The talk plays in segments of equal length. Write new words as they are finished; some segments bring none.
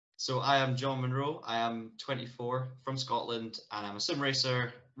So I am John Munro. I am 24 from Scotland, and I'm a sim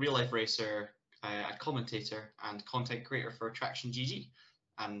racer, real life racer, a commentator, and content creator for TraxionGG.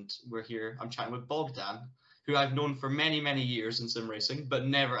 And we're here. I'm chatting with Bogdan, who I've known for many, many years in sim racing, but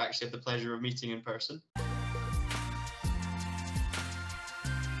never actually had the pleasure of meeting in person.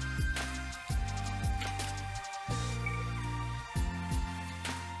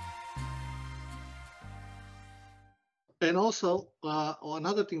 And also,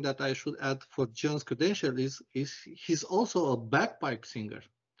 another thing that I should add for John's credential is he's also a bagpipe singer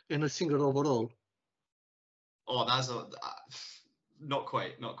and a singer overall. Oh, that's not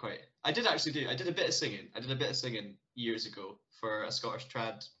quite, not quite. I did a bit of singing. I did a bit of singing years ago for a Scottish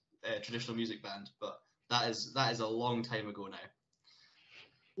traditional music band, but that is a long time ago now.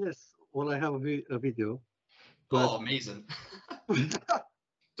 Yes, well, I have a video. But... Oh, amazing. I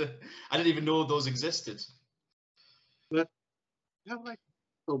didn't even know those existed. But you have like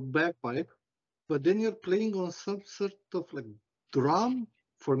a bagpipe, but then you're playing on some sort of like drum.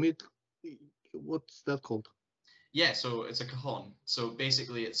 For me, what's that called? Yeah, so it's a cajon. So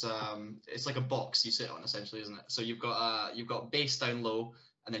basically, it's like a box you sit on, essentially, isn't it? So you've got bass down low,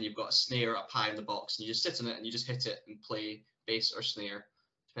 and then you've got a snare up high in the box, and you just sit on it and you just hit it and play bass or snare,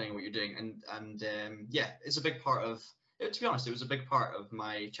 depending on what you're doing. And yeah, it's a big part of. To be honest, it was a big part of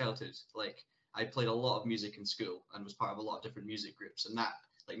my childhood. Like, I played a lot of music in school and was part of a lot of different music groups, and that,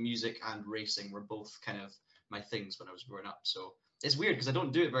 like, music and racing were both kind of my things when I was growing up. So it's weird because I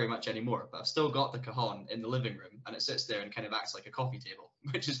don't do it very much anymore, but I've still got the cajon in the living room, and it sits there and kind of acts like a coffee table,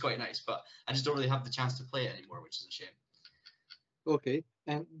 which is quite nice, but I just don't really have the chance to play it anymore, which is a shame. Okay,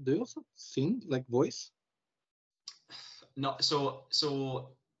 and do you also sing, like voice? No, so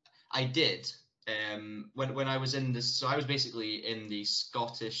I did. When I was in this, so I was basically in the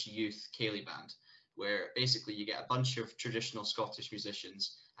Scottish Youth Ceilidh band, where basically you get a bunch of traditional Scottish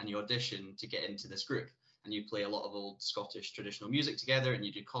musicians and you audition to get into this group, and you play a lot of old Scottish traditional music together, and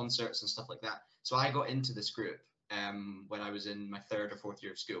you do concerts and stuff like that. So I got into this group when I was in my 3rd or 4th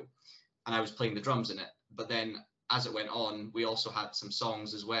year of school, and I was playing the drums in it. But then as it went on, we also had some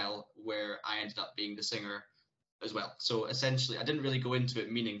songs as well, where I ended up being the singer as well. So essentially, I didn't really go into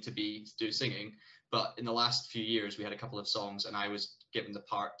it meaning to do singing, but in the last few years, we had a couple of songs, and I was given the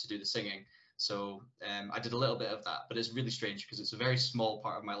part to do the singing. So I did a little bit of that, but it's really strange because it's a very small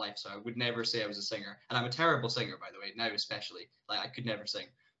part of my life. So I would never say I was a singer, and I'm a terrible singer, by the way, now especially. Like, I could never sing,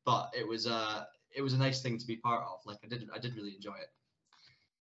 but it was a nice thing to be part of. Like, I did really enjoy it.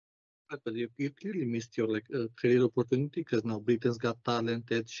 But you clearly missed your career opportunity, because now Britain's Got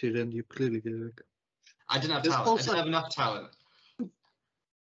Talent, Ed Sheeran, you clearly did it. I didn't have talent. I didn't have enough talent.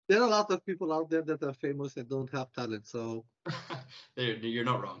 There are a lot of people out there that are famous and don't have talent, so... You're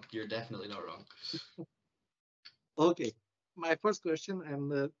not wrong. You're definitely not wrong. Okay, my first question,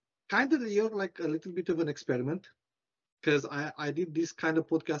 and kind of you're like a little bit of an experiment, because I did this kind of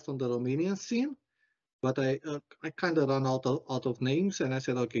podcast on the Romanian scene, but I kind of ran out of names, and I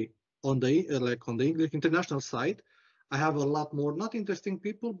said, okay, on the English international side, I have a lot more not interesting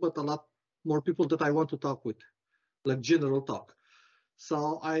people, but a lot more people that I want to talk with, like general talk.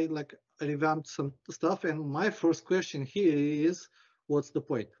 So I revamped some stuff, and my first question here is, what's the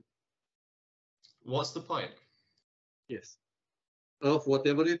point? What's the point? Yes. Of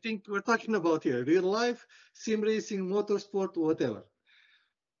whatever you think we're talking about here, real life, sim racing, motorsport, whatever.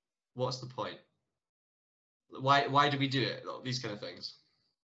 What's the point? Why do we do it? These kind of things.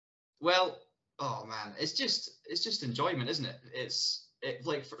 Well, oh man, it's just enjoyment, isn't it?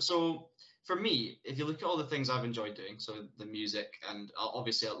 So for me, if you look at all the things I've enjoyed doing, so the music, and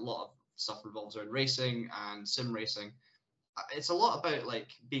obviously a lot of stuff revolves around racing and sim racing, it's a lot about like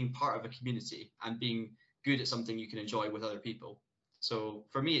being part of a community and being good at something you can enjoy with other people. So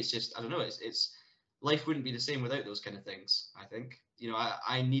for me, it's just, I don't know, it's life wouldn't be the same without those kind of things. I think,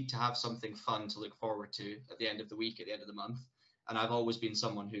 I need to have something fun to look forward to at the end of the week, at the end of the month. And I've always been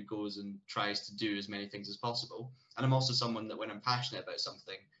someone who goes and tries to do as many things as possible. And I'm also someone that when I'm passionate about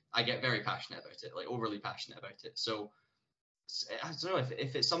something, I get very passionate about it, like overly passionate about it. So I don't know,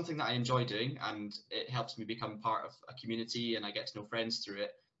 if it's something that I enjoy doing and it helps me become part of a community and I get to know friends through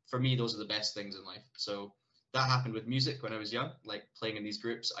it, for me, those are the best things in life. So that happened with music when I was young, like playing in these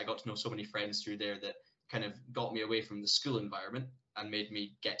groups. I got to know so many friends through there that kind of got me away from the school environment and made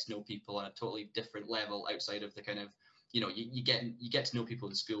me get to know people on a totally different level outside of the kind of, you get to know people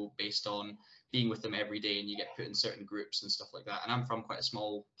in school based on being with them every day, and you get put in certain groups and stuff like that. And I'm from quite a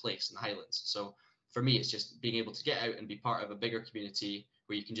small place in the Highlands. So for me, it's just being able to get out and be part of a bigger community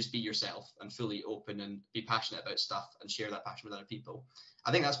where you can just be yourself and fully open and be passionate about stuff and share that passion with other people.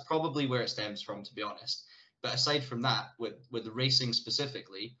 I think that's probably where it stems from, to be honest. But aside from that, with the racing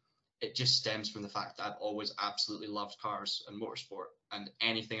specifically, it just stems from the fact that I've always absolutely loved cars and motorsport, and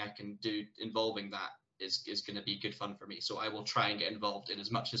anything I can do involving that is going to be good fun for me. So I will try and get involved in as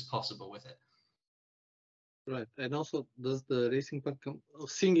much as possible with it. Right. And also, does the racing part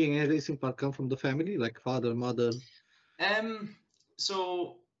singing and racing part come from the family, like father, mother?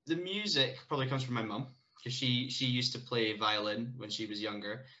 So the music probably comes from my mum, because she used to play violin when she was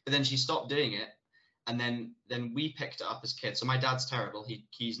younger, but then she stopped doing it, and then we picked it up as kids. So my dad's terrible.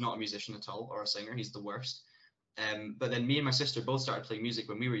 He's not a musician at all, or a singer. He's the worst. But then me and my sister both started playing music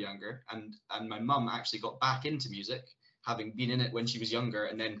when we were younger, and my mum actually got back into music, having been in it when she was younger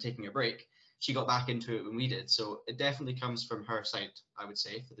and then taking a break. She got back into it when we did. So it definitely comes from her side, I would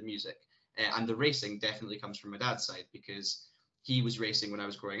say, for the music. And the racing definitely comes from my dad's side, because he was racing when I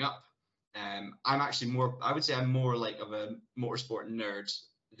was growing up. I'm actually more, I would say I'm more like of a motorsport nerd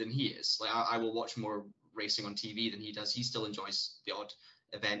than he is. Like I will watch more racing on TV than he does. He still enjoys the odd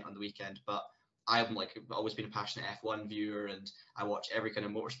event on the weekend, but I've always been a passionate F1 viewer, and I watch every kind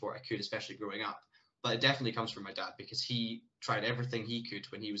of motorsport I could, especially growing up. But it definitely comes from my dad, because he tried everything he could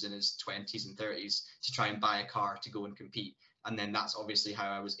when he was in his 20s and 30s to try and buy a car to go and compete. And then that's obviously how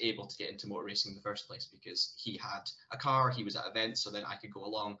I was able to get into motor racing in the first place, because he had a car, he was at events, so then I could go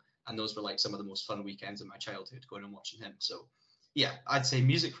along. And those were like some of the most fun weekends of my childhood, going and watching him. So yeah, I'd say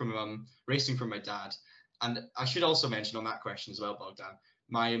music from my mum, racing from my dad. And I should also mention on that question as well, Bogdan,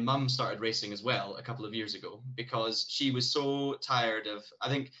 my mum started racing as well a couple of years ago, because she was so tired of, I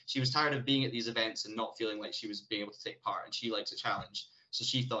think she was tired of being at these events and not feeling like she was being able to take part, and she likes a challenge. So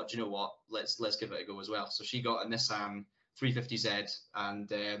she thought, you know what, let's give it a go as well. So she got a Nissan 350Z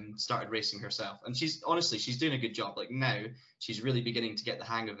and started racing herself. And she's doing a good job. Like now she's really beginning to get the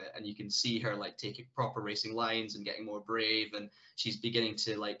hang of it, and you can see her like taking proper racing lines and getting more brave, and she's beginning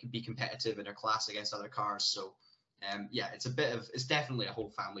to like be competitive in her class against other cars. So yeah, it's definitely a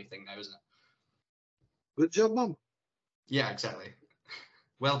whole family thing now, isn't it? Good job, mom. Yeah, exactly.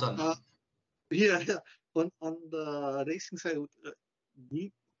 Well done. Yeah. On the racing side,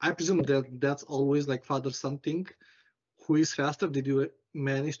 I presume that's always like father-son thing. Who is faster? Did you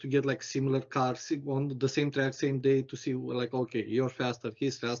manage to get like similar cars on the same track, same day, to see like, okay, you're faster,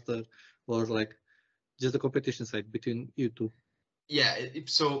 he's faster, or like just the competition side between you two? Yeah,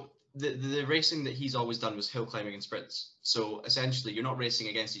 so the racing that he's always done was hill climbing and sprints. So essentially, you're not racing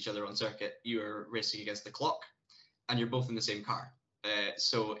against each other on circuit. You're racing against the clock, and you're both in the same car.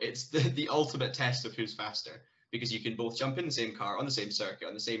 So it's the ultimate test of who's faster, because you can both jump in the same car on the same circuit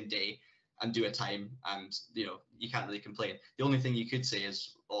on the same day and do a time, and you can't really complain. The only thing you could say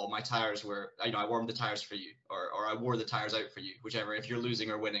is, oh, my tires were, I warmed the tires for you, or I wore the tires out for you, whichever. If you're losing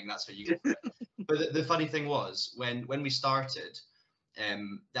or winning, that's how you go for it. But the funny thing was, when we started,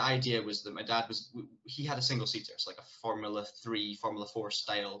 the idea was that my dad he had a single seater, so like a Formula 3, Formula 4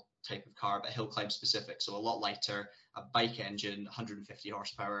 style type of car, but hill climb specific, so a lot lighter, a bike engine, 150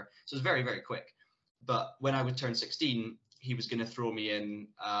 horsepower, so it was very, very quick. But when I would turn 16, he was going to throw me in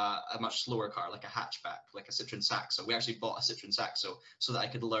a much slower car, like a hatchback, like a Citroen Saxo. We actually bought a Citroen Saxo so that I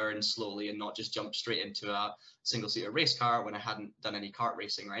could learn slowly and not just jump straight into a single-seater race car when I hadn't done any kart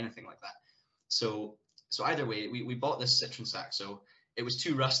racing or anything like that. So either way, we bought this Citroen Saxo. It was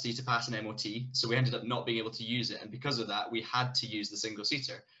too rusty to pass an MOT, so we ended up not being able to use it. And because of that, we had to use the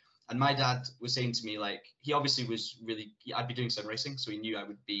single-seater. And my dad was saying to me, like, he obviously was really, I'd be doing some racing, so he knew I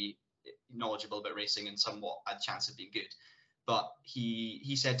would be knowledgeable about racing and somewhat had a chance of being good. But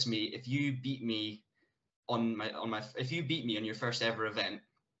he said to me, if you beat me on your first ever event,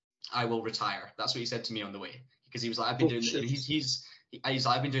 I will retire. That's what he said to me on the way, because he was like, I've been doing it.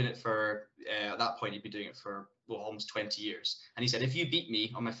 I've been doing it for at that point he'd been doing it for almost 20 years, and he said, if you beat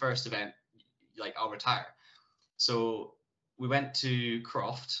me on my first event, like, I'll retire. So we went to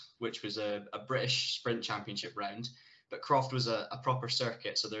Croft, which was a British sprint championship round, but Croft was a proper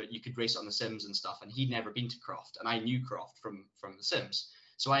circuit, so there, you could race it on the Sims and stuff, and he'd never been to Croft, and I knew Croft from the Sims.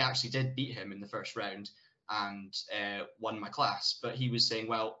 So I actually did beat him in the first round and won my class. But he was saying,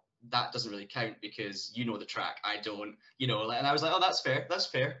 well, that doesn't really count because you know the track, I don't, and I was like, oh, that's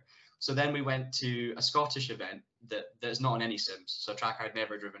fair. So then we went to a Scottish event that's not on any Sims, so a track I'd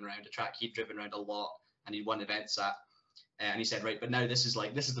never driven around, a track he'd driven around a lot and he'd won events at. And he said, right, but now this is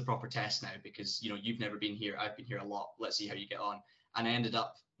the proper test now, because you've never been here, I've been here a lot, let's see how you get on. And I ended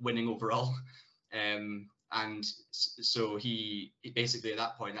up winning overall. And so he basically, at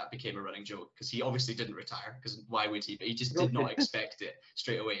that point, that became a running joke, because he obviously didn't retire, because why would he? But he just did not expect it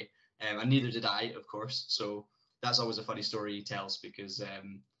straight away. And neither did I, of course. So that's always a funny story he tells, because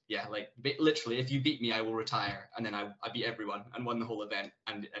yeah, like literally, if you beat me, I will retire. And then I beat everyone and won the whole event.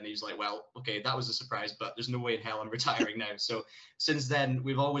 And he's like, well, okay, that was a surprise, but there's no way in hell I'm retiring now. So since then,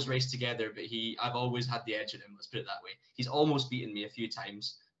 we've always raced together, but I've always had the edge on him. Let's put it that way. He's almost beaten me a few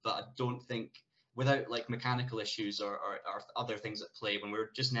times, but I don't think, without like mechanical issues or other things at play, when we're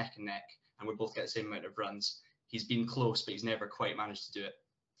just neck and neck and we both get the same amount of runs, he's been close, but he's never quite managed to do it.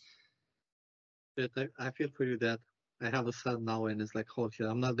 But I feel for you that I have a son now, and it's like, oh shit,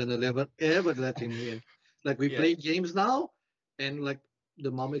 I'm not gonna ever let him win. Like we play games now, and like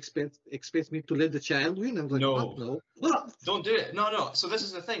the mom expects me to let the child win. I'm like, no, don't do it. No. So this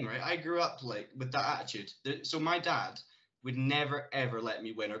is the thing, right? I grew up like with that attitude. So my dad would never ever let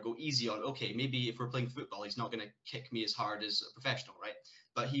me win or go easy on. Okay, maybe if we're playing football, he's not gonna kick me as hard as a professional, right?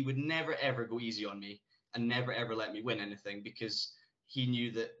 But he would never ever go easy on me and never ever let me win anything, because he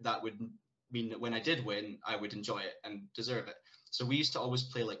knew that would mean that when I did win, I would enjoy it and deserve it. So we used to always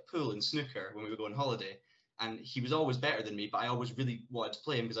play like pool and snooker when we would go on holiday, and he was always better than me, but I always really wanted to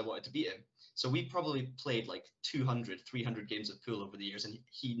play him because I wanted to beat him. So we probably played like 200, 300 games of pool over the years, and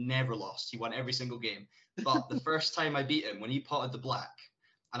he never lost. He won every single game. But the first time I beat him, when he potted the black,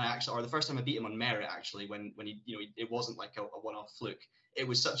 and the first time I beat him on merit, actually, when he, it wasn't like a one-off fluke. It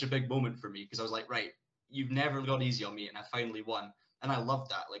was such a big moment for me, because I was like, right, you've never gone easy on me, and I finally won. And I loved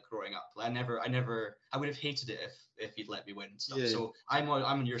that, like growing up. I would have hated it if he'd let me win and stuff. Yeah. So I'm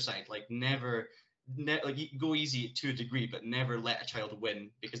on your side. Like never, like you go easy to a degree, but never let a child win,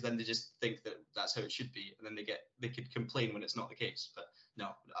 because then they just think that that's how it should be, and then they could complain when it's not the case. But no,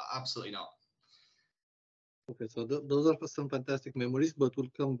 absolutely not. Okay, so those are some fantastic memories, but we'll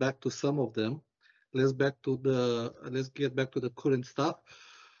come back to some of them. Let's get back to the current stuff.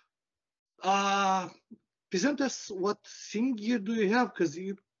 Present us, what sim gear do you have? Because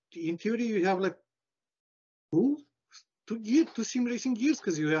in theory you have like two sim racing gears,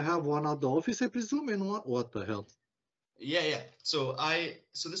 because you have one at the office, I presume, and what the hell? Yeah. So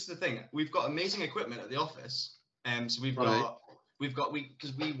this is the thing. We've got amazing equipment at the office. So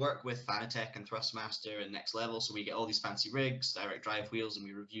because we work with Fanatec and Thrustmaster and Next Level, so we get all these fancy rigs, direct drive wheels, and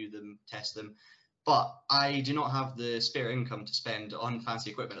we review them, test them. But I do not have the spare income to spend on fancy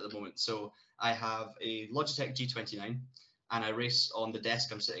equipment at the moment. So I have a Logitech G29, and I race on the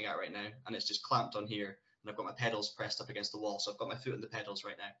desk I'm sitting at right now, and it's just clamped on here, and I've got my pedals pressed up against the wall, so I've got my foot on the pedals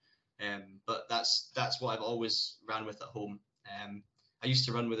right now. But that's what I've always ran with at home. I used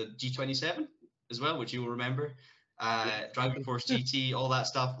to run with a G27 as well, which you will remember. Driving Force GT, all that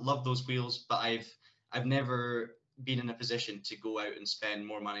stuff. Love those wheels, but I've never been in a position to go out and spend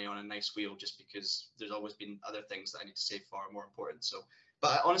more money on a nice wheel, just because there's always been other things that I need to save for more important. So,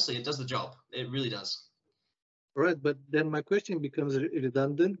 but honestly, it does the job. It really does. Right, but then my question becomes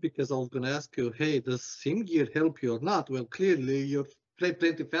redundant, because I was going to ask you, hey, does sim gear help you or not? Well, clearly you play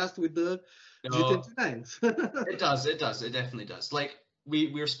plenty fast with the G29s. It does. It definitely does. Like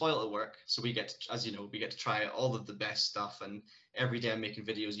we're spoiled at work, so we get to, as you know, we get to try all of the best stuff, and every day I'm making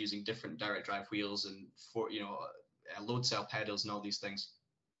videos using different direct drive wheels and load cell pedals and all these things.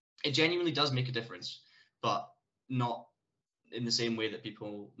 It genuinely does make a difference, but not in the same way that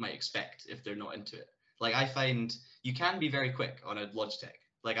people might expect if they're not into it. Like I find you can be very quick on a Logitech.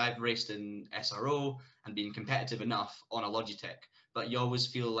 Like I've raced in SRO and been competitive enough on a Logitech, but you always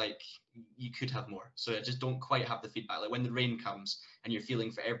feel like you could have more. So I just don't quite have the feedback. Like when the rain comes and you're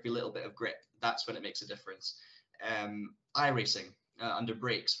feeling for every little bit of grip, that's when it makes a difference. iRacing under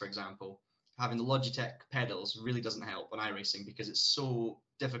brakes, for example, having the Logitech pedals really doesn't help on iRacing, because it's so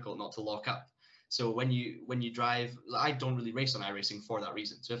difficult not to lock up. So when you drive, I don't really race on iRacing for that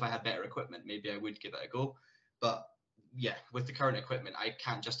reason. So if I had better equipment, maybe I would give it a go. But yeah, with the current equipment, I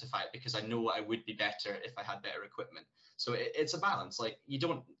can't justify it, because I know I would be better if I had better equipment. So it's a balance. Like you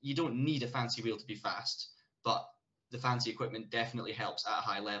don't need a fancy wheel to be fast, but the fancy equipment definitely helps at a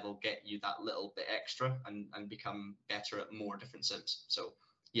high level get you that little bit extra and become better at more different sims. So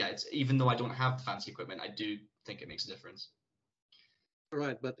yeah, it's, even though I don't have the fancy equipment, I do think it makes a difference.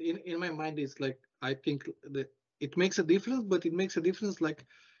 Right, but in my mind, it's like, I think that it makes a difference, but it makes a difference like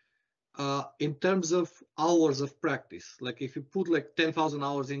in terms of hours of practice. Like if you put like 10,000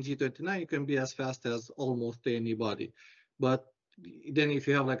 hours in G29, you can be as fast as almost anybody. But then if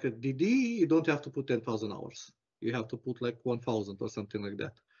you have like a DD, you don't have to put 10,000 hours. You have to put like 1,000 or something like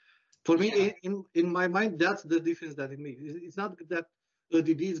that. For me, in my mind, that's the difference that it makes. It's not that a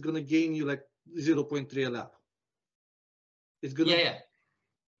DD is going to gain you like 0.3 a lap. It's going to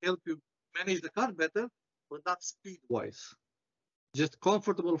help you manage the car better, but not speed-wise. Just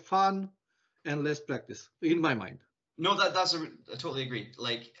comfortable, fun, and less practice, in my mind. No, I totally agree.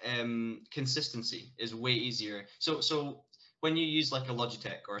 Like consistency is way easier. So when you use like a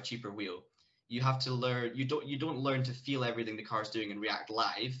Logitech or a cheaper wheel, you have to learn. You don't learn to feel everything the car's doing and react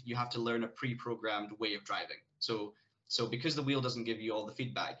live. You have to learn a pre-programmed way of driving. So because the wheel doesn't give you all the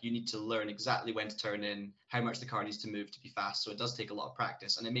feedback, you need to learn exactly when to turn in, how much the car needs to move to be fast. So it does take a lot of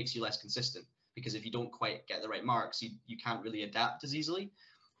practice, and it makes you less consistent, because if you don't quite get the right marks, you can't really adapt as easily.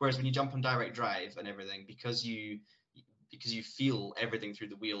 Whereas when you jump on direct drive and everything, because you feel everything through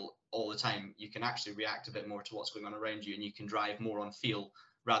the wheel all the time, you can actually react a bit more to what's going on around you, and you can drive more on feel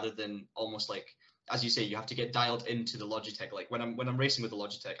rather than almost like, as you say, you have to get dialed into the Logitech. Like when I'm racing with the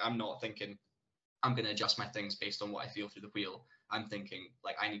Logitech, I'm not thinking I'm going to adjust my things based on what I feel through the wheel. I'm thinking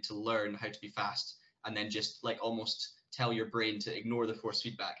like I need to learn how to be fast, and then just like almost tell your brain to ignore the force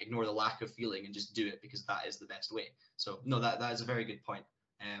feedback, ignore the lack of feeling, and just do it because that is the best way. So no, that is a very good point.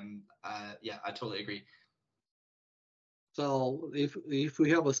 Yeah, I totally agree. So if we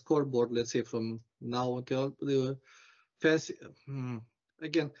have a scoreboard, let's say from now until the fancy,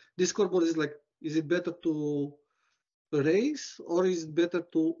 again, this scoreboard is like, is it better to race or is it better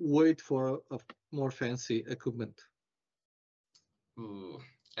to wait for a more fancy equipment? Ooh,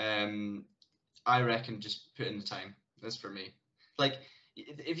 I reckon just put in the time. That's for me. Like,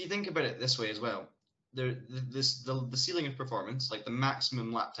 if you think about it this way as well, the ceiling of performance, like the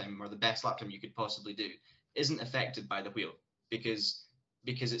maximum lap time or the best lap time you could possibly do, isn't affected by the wheel, because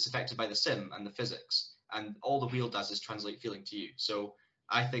it's affected by the sim and the physics, and all the wheel does is translate feeling to you. So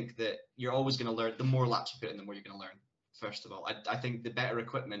I think that you're always going to learn. The more laps you put in, the more you're going to learn. First of all, I think the better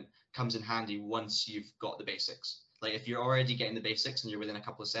equipment comes in handy once you've got the basics. Like if you're already getting the basics and you're within a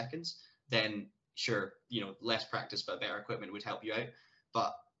couple of seconds, then sure, less practice but better equipment would help you out.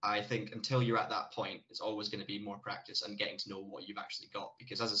 But I think until you're at that point, it's always going to be more practice and getting to know what you've actually got.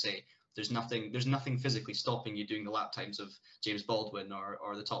 Because as I say, there's nothing physically stopping you doing the lap times of James Baldwin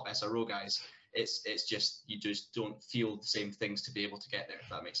or the top SRO guys. It's just you just don't feel the same things to be able to get there, if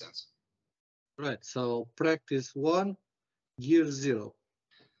that makes sense. Right. So practice 1, gear 0.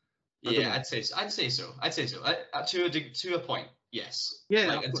 Yeah, I'd say so. To a point, yes. Yeah,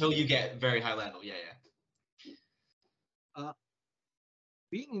 like until you get very high level. Yeah.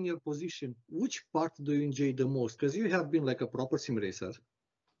 Being in your position, which part do you enjoy the most? Because you have been like a proper sim racer,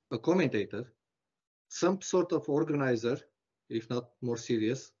 a commentator, some sort of organizer, if not more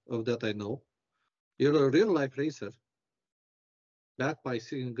serious, of that I know. You're a real life racer, bagpipe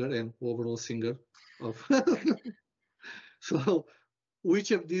singer and overall singer of. So,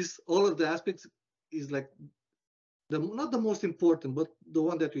 which of these, all of the aspects, is like not the most important, but the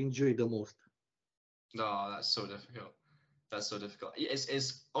one that you enjoy the most? No, that's so difficult. That's so difficult.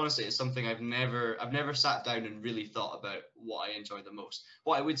 It's honestly, it's something I've never sat down and really thought about what I enjoy the most.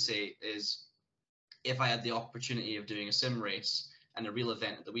 What I would say is, if I had the opportunity of doing a sim race and a real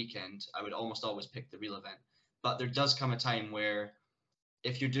event at the weekend, I would almost always pick the real event. But there does come a time where,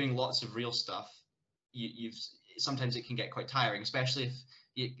 if you're doing lots of real stuff, you've sometimes it can get quite tiring, especially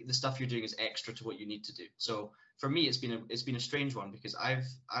if the stuff you're doing is extra to what you need to do. So for me, it's been a strange one, because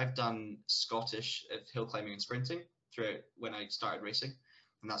I've done Scottish hill climbing and sprinting throughout when I started racing,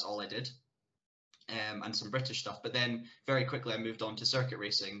 and that's all I did. And some British stuff. But then very quickly I moved on to circuit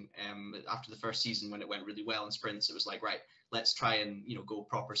racing. After the first season, when it went really well in sprints, it was like, right, let's try and go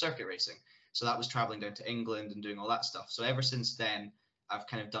proper circuit racing. So that was traveling down to England and doing all that stuff. So ever since then, I've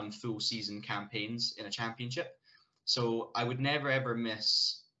kind of done full season campaigns in a championship. So I would never ever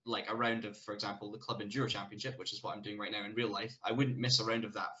miss like a round of, for example, the Club Enduro Championship, which is what I'm doing right now in real life. I wouldn't miss a round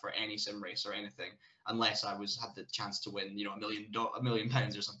of that for any sim race or anything, unless I had the chance to win, £1 million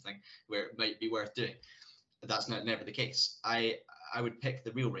or something, where it might be worth doing. But that's never the case. I would pick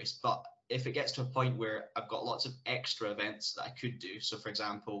the real race. But if it gets to a point where I've got lots of extra events that I could do, so for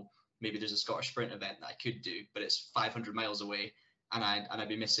example, maybe there's a Scottish sprint event that I could do, but it's 500 miles away, and I'd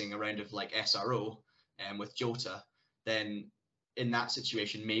be missing a round of like SRO with Jota, then in that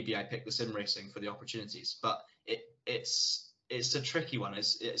situation, maybe I pick the sim racing for the opportunities. But it's a tricky one.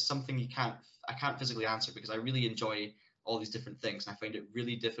 It's something I can't physically answer, because I really enjoy all these different things, and I find it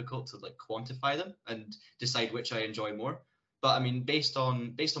really difficult to like quantify them and decide which I enjoy more. But I mean, based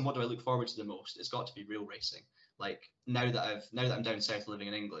on what do I look forward to the most, it's got to be real racing. Like now that I'm down south living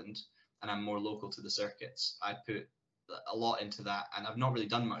in England and I'm more local to the circuits, I put a lot into that, and I've not really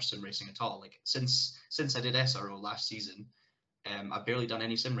done much sim racing at all. Like since I did SRO last season, I've barely done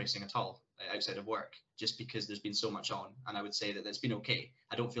any sim racing at all outside of work, just because there's been so much on, and I would say that it's been okay.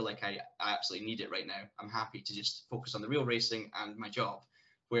 I don't feel like I absolutely need it right now. I'm happy to just focus on the real racing and my job.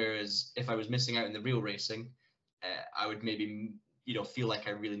 Whereas if I was missing out in the real racing, I would maybe feel like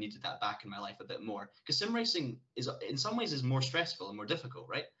I really needed that back in my life a bit more, because sim racing is in some ways is more stressful and more difficult,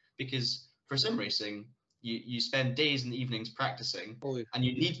 right? Because for sim racing, You spend days and evenings practicing, and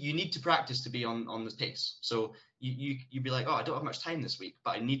you need to practice to be on the pace. So you'd be like, oh, I don't have much time this week,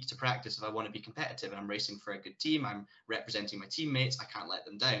 but I need to practice if I want to be competitive, and I'm racing for a good team. I'm representing my teammates. I can't let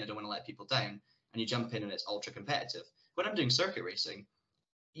them down. I don't want to let people down. And you jump in and it's ultra competitive. When I'm doing circuit racing,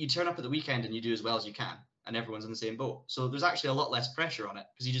 you turn up at the weekend and you do as well as you can, and everyone's in the same boat. So there's actually a lot less pressure on it,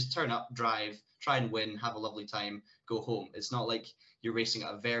 because you just turn up, drive, try and win, have a lovely time, go home. It's not like you're racing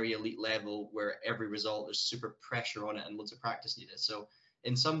at a very elite level where every result there's super pressure on it and loads of practice needed. So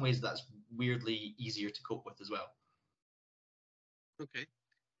in some ways that's weirdly easier to cope with as well. Okay.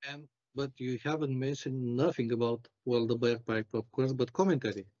 But you haven't mentioned nothing about, well, the backpack, of course, but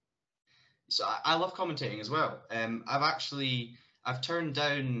commentary. So I love commentating as well. I've turned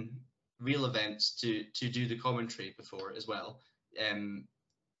down real events to do the commentary before as well.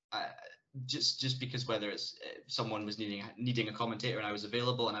 Just because whether it's someone was needing a commentator and I was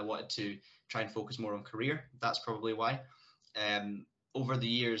available and I wanted to try and focus more on career. That's probably why. Over the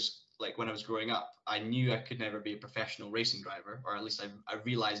years, like when I was growing up, I knew I could never be a professional racing driver, or at least I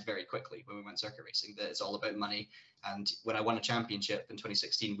realized very quickly when we went circuit racing that it's all about money. And when I won a championship in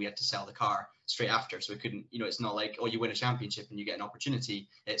 2016, we had to sell the car straight after. So we couldn't, it's not like, oh, you win a championship and you get an opportunity.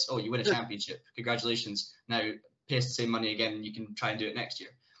 It's, oh, you win a championship. Congratulations. Now pay us the same money again and you can try and do it next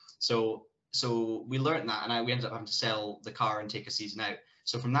year. So we learned that, and we ended up having to sell the car and take a season out.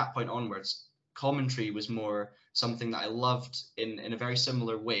 So from that point onwards, commentary was more something that I loved in a very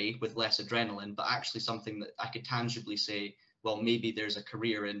similar way with less adrenaline, but actually something that I could tangibly say, well, maybe there's a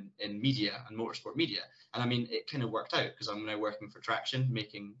career in media and motorsport media. And I mean, it kind of worked out because I'm now working for Traxion,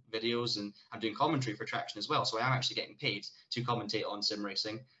 making videos, and I'm doing commentary for Traxion as well. So I am actually getting paid to commentate on sim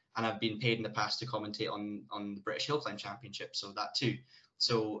racing, and I've been paid in the past to commentate on the British Hill Climb Championship, so that too.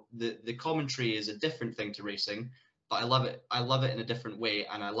 So the commentary is a different thing to racing, but I love it. I love it in a different way,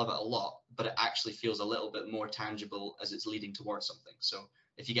 and I love it a lot, but it actually feels a little bit more tangible as it's leading towards something. So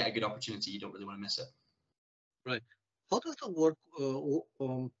if you get a good opportunity, you don't really want to miss it. Right. How does the work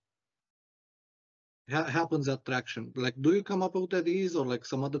happens at Traxion? Like, do you come up with ideas, or like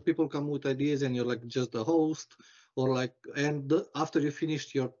some other people come with ideas and you're like just the host, or like, after you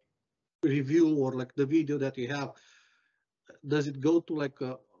finished your review or like the video that you have, does it go to like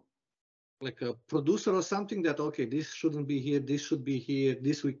a producer or something that, okay, this shouldn't be here, this should be here,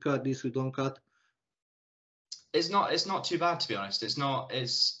 this we cut, this we don't cut? It's not too bad, to be honest.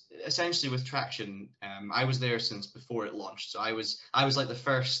 It's essentially with Traxion. I was there since before it launched, so I was like the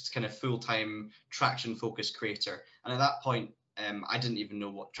first kind of full-time Traxion focused creator. And at that point, I didn't even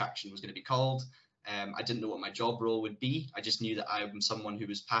know what Traxion was going to be called. I didn't know what my job role would be. I just knew that I'm someone who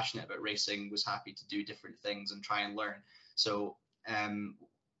was passionate about racing, was happy to do different things and try and learn. So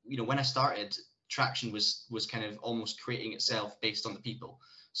when I started, Traxion was kind of almost creating itself based on the people.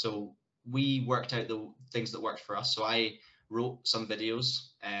 So we worked out the things that worked for us. So I wrote some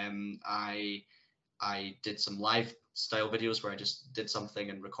videos. I did some live style videos where I just did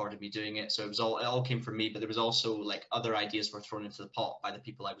something and recorded me doing it. So it all came from me, but there was also like other ideas were thrown into the pot by the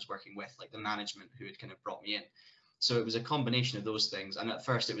people I was working with, like the management who had kind of brought me in. So it was a combination of those things. And at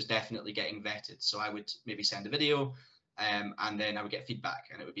first it was definitely getting vetted. So I would maybe send a video, and then I would get feedback,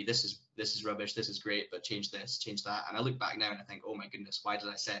 and it would be, this is rubbish, this is great, but change this, change that. And I look back now and I think, oh my goodness, why did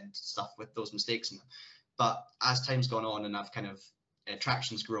I send stuff with those mistakes in them? But as time's gone on and I've kind of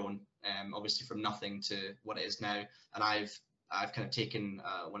Traxion's grown, obviously from nothing to what it is now, and I've kind of taken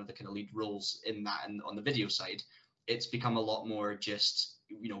one of the kind of lead roles in that, and on the video side, it's become a lot more just,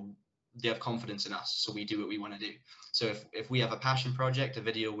 they have confidence in us, so we do what we want to do. So if we have a passion project, a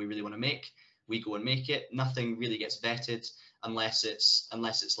video we really want to make, we go and make it. Nothing really gets vetted unless it's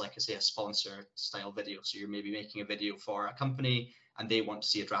like, I say, a sponsor style video. So you're maybe making a video for a company and they want to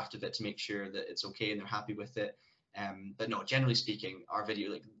see a draft of it to make sure that it's okay and they're happy with it. But no, generally speaking, our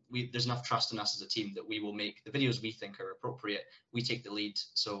video, there's enough trust in us as a team that we will make the videos we think are appropriate. We take the lead.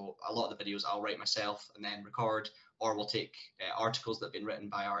 So a lot of the videos I'll write myself and then record, or we'll take articles that have been written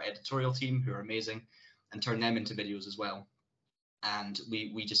by our editorial team, who are amazing, and turn them into videos as well. And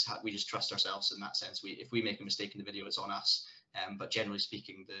we just trust ourselves in that sense. If we make a mistake in the video, it's on us. But generally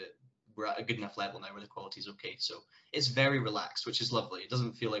speaking, we're at a good enough level now where the quality is okay. So it's very relaxed, which is lovely. It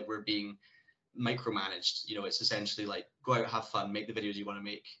doesn't feel like we're being micromanaged. It's essentially like, go out, have fun, make the videos you want to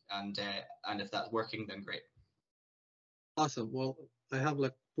make, and if that's working, then great. Awesome. Well, I have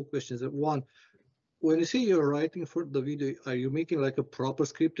like two questions. One, when you say you're writing for the video, are you making like a proper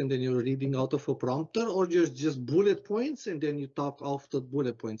script and then you're reading out of a prompter, or just bullet points and then you talk off the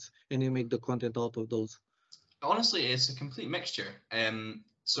bullet points and you make the content out of those? Honestly, it's a complete mixture.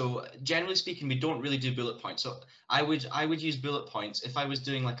 So generally speaking, we don't really do bullet points. So I would use bullet points if I was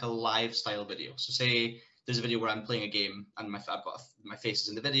doing like a live style video. So say there's a video where I'm playing a game and I've got my face is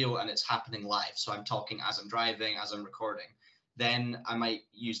in the video and it's happening live. So I'm talking as I'm driving, as I'm recording. Then I might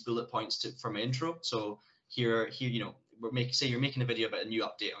use bullet points for my intro. So here, you know, say you're making a video about a new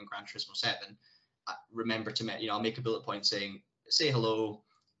update on Gran Turismo 7. Remember to, you know, I'll make a bullet point saying, say hello,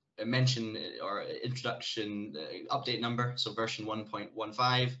 mention or introduction, update number, so version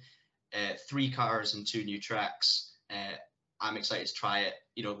 1.15, 3 cars and 2 new tracks. I'm excited to try it.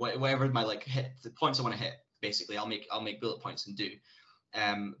 You know, whatever my the points I want to hit, basically, I'll make bullet points and do.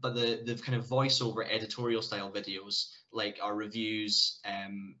 But the kind of voiceover editorial style videos, like our reviews,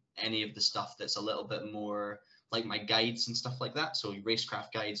 any of the stuff that's a little bit more like my guides and stuff like that, so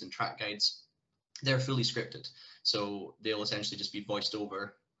racecraft guides and track guides, they're fully scripted. So they'll essentially just be voiced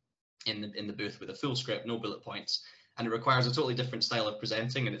over in the booth with a full script, no bullet points, and it requires a totally different style of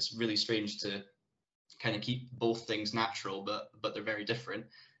presenting, and it's really strange to kind of keep both things natural, but they're very different.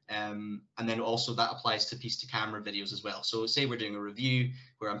 And then also that applies to piece to camera videos as well. So say we're doing a review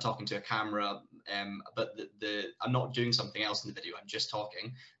where I'm talking to a camera, but I'm not doing something else in the video, I'm just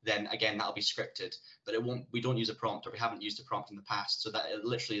talking, then again, that'll be scripted, but we don't use a prompt, or we haven't used a prompt in the past. So that it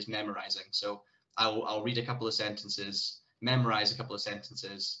literally is memorizing. So I'll read a couple of sentences, memorize a couple of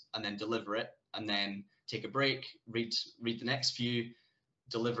sentences, and then deliver it, and then take a break, read the next few,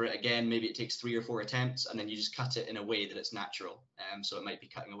 deliver it again. Maybe it takes 3 or 4 attempts, and then you just cut it in a way that it's natural. So it might be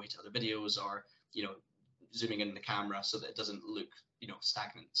cutting away to other videos, or, you know, zooming in the camera so that it doesn't look, you know,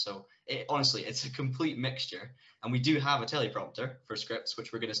 stagnant. So honestly, it's a complete mixture. And we do have a teleprompter for scripts,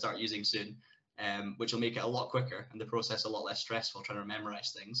 which we're going to start using soon, which will make it a lot quicker and the process a lot less stressful trying to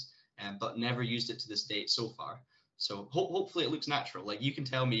memorize things. But never used it to this date so far. So hopefully it looks natural. Like, you can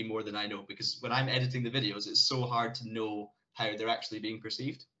tell me more than I know, because when I'm editing the videos, it's so hard to know how they're actually being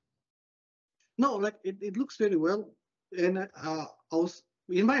perceived. No, like it looks very well. And I was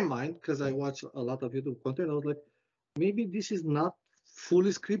in my mind, because I watch a lot of YouTube content, I was like, maybe this is not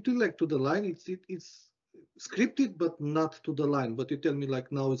fully scripted, like to the line. It's scripted, but not to the line. But you tell me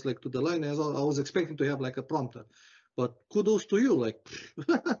like now it's like to the line. As I was expecting to have like a prompter. But kudos to you, like.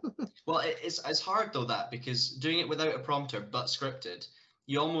 Well, it's hard though, that, because doing it without a prompter but scripted,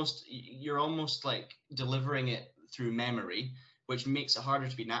 you're almost like delivering it through memory, which makes it harder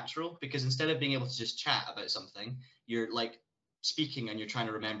to be natural, because instead of being able to just chat about something, you're like speaking and you're trying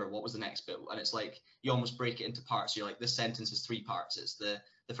to remember what was the next bit, and it's like you almost break it into parts. You're like, this sentence is 3 parts. It's the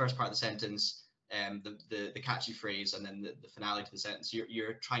first part of the sentence, the catchy phrase, and then the finale to the sentence.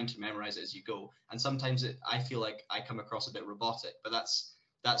 You're trying to memorize it as you go, and sometimes I feel like I come across a bit robotic, but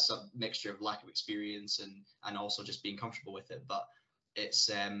that's a mixture of lack of experience and also just being comfortable with it. But it's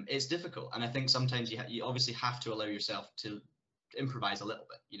difficult, and I think sometimes you obviously have to allow yourself to improvise a little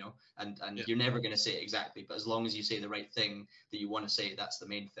bit, you know, and Yeah. You're never going to say it exactly, but as long as you say the right thing that you want to say, that's the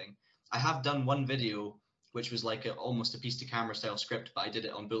main thing. I have done one video which was like almost a piece to camera style script, but I did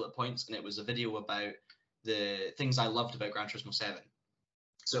it on bullet points, and it was a video about the things I loved about Gran Turismo 7.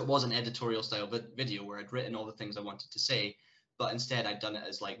 So it was an editorial style video where I'd written all the things I wanted to say, but instead I'd done it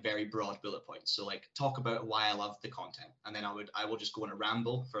as like very broad bullet points. So like, talk about why I love the content, and then I will just go on a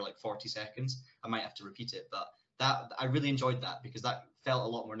ramble for like 40 seconds. I might have to repeat it, but that I really enjoyed that, because that felt a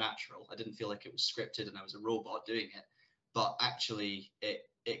lot more natural. I didn't feel like it was scripted and I was a robot doing it, but actually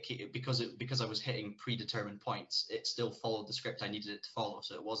because I was hitting predetermined points, it still followed the script I needed it to follow.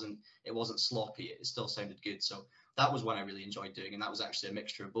 So it wasn't sloppy. It still sounded good. So that was one I really enjoyed doing, and that was actually a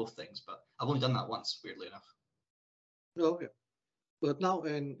mixture of both things. But I've only done that once, weirdly enough. Okay. But now,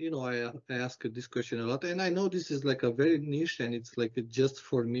 and you know, I ask this question a lot, and I know this is like a very niche, and it's like just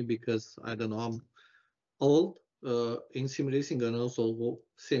for me, because I don't know, I'm old in sim racing and also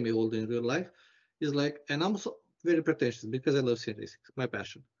semi-old in real life. Is like, and I'm so very pretentious because I love sim racing, it's my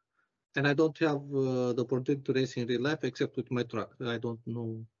passion, and I don't have the opportunity to race in real life except with my truck. I don't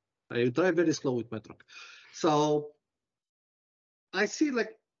know, I drive very slow with my truck, so I see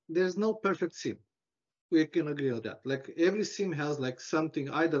like there's no perfect sim. We can agree on that. Like every sim has like something,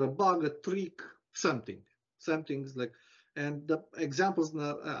 either a bug, a trick, something's like, and the examples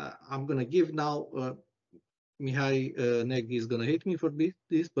I'm gonna give now, Mihai Nagy is gonna hate me for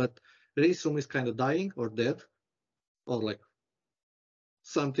this, but race room is kind of dying or dead, or like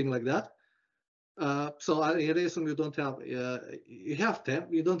something like that. So in race room you don't have, you have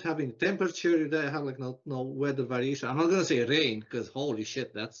temp, you don't have any temperature, you don't have like no weather variation. I'm not gonna say rain, because holy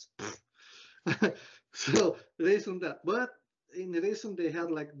shit, that's. So race room that, but in race room they had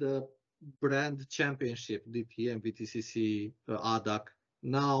like the brand championship, DTM, VTCC, ADAC.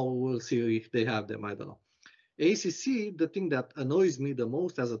 Now we'll see if they have them. I don't know. ACC, the thing that annoys me the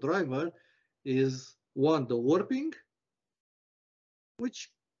most as a driver is one, the warping,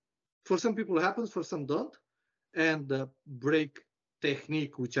 which for some people it happens, for some don't. And the brake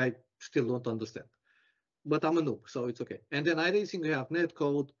technique, which I still don't understand. But I'm a noob, so it's okay. And then iRacing, you have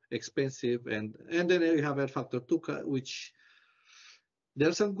netcode, expensive, and then you have Air Factor 2, which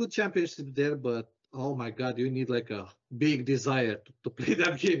there's some good championships there, but oh my god, you need like a big desire to play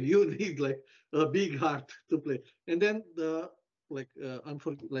that game. You need like a big heart to play. And then the like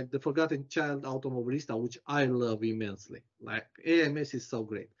the Forgotten Child Automobilista, which I love immensely. Like AMS is so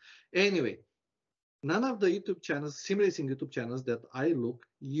great. Anyway, none of the YouTube channels, sim racing YouTube channels that I look,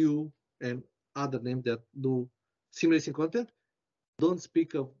 you and other names that do sim racing content, don't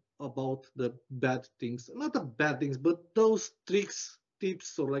speak about the bad things. Not the bad things, but those tricks,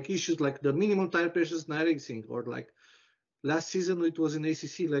 tips, or like issues like the minimum tire pressures in iRacing, or like last season it was in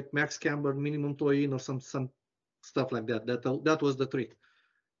ACC, like max camber, minimum tow in, or some stuff like that. That was the trick.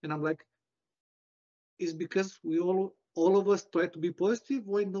 And I'm like, it's because we all of us try to be positive.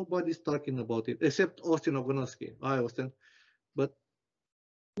 Why nobody's talking about it except Austin Ogonoski? Hi, Austin. But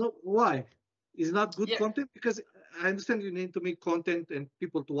no, why? It's not good content, because I understand you need to make content and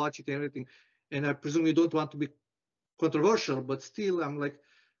people to watch it and everything. And I presume you don't want to be controversial, but still, I'm like,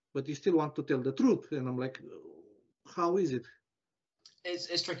 but you still want to tell the truth. And I'm like, how is it?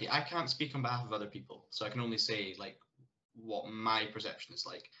 It's tricky. I can't speak on behalf of other people, so I can only say like what my perception is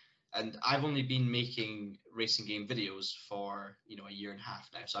like. And I've only been making racing game videos for a year and a half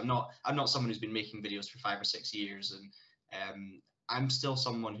now. So I'm not someone who's been making videos for 5 or 6 years, and I'm still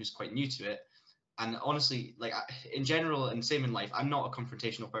someone who's quite new to it. And honestly, like in general, and same in life, I'm not a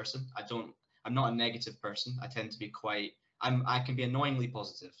confrontational person. I'm not a negative person. I tend to be I can be annoyingly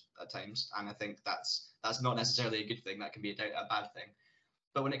positive at times, and I think that's not necessarily a good thing. That can be a bad thing.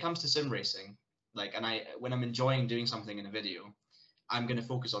 But when it comes to sim racing, like, when I'm enjoying doing something in a video, I'm going to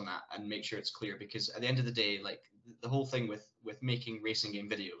focus on that and make sure it's clear, because at the end of the day, like the whole thing with making racing game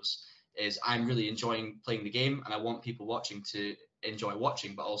videos is I'm really enjoying playing the game, and I want people watching to enjoy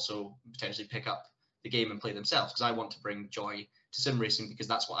watching, but also potentially pick up the game and play themselves, because I want to bring joy to sim racing, because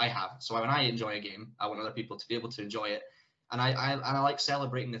that's what I have. So when I enjoy a game, I want other people to be able to enjoy it, and I like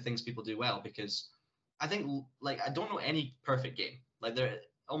celebrating the things people do well, because I think, like, I don't know any perfect game. Like,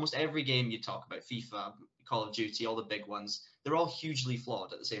 almost every game you talk about, FIFA, Call of Duty, all the big ones, they're all hugely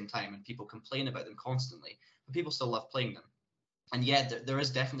flawed at the same time, and people complain about them constantly, but people still love playing them. And yeah, there is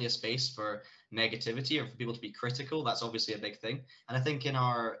definitely a space for negativity, or for people to be critical. That's obviously a big thing. And I think in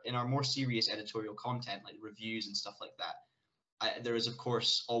our more serious editorial content, like reviews and stuff like that, there is of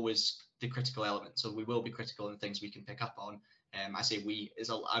course always the critical element. So we will be critical in things we can pick up on. I say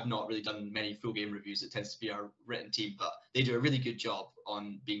I've not really done many full game reviews. It tends to be our written team, but they do a really good job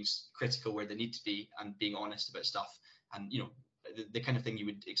on being critical where they need to be and being honest about stuff. And the kind of thing you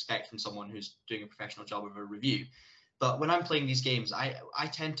would expect from someone who's doing a professional job of a review. But when I'm playing these games, I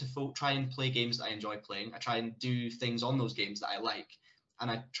tend to try and play games that I enjoy playing. I try and do things on those games that I like,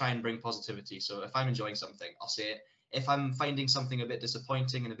 and I try and bring positivity. So if I'm enjoying something, I'll say it. If I'm finding something a bit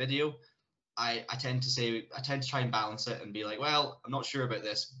disappointing in a video, I tend to try and balance it and be like, well, I'm not sure about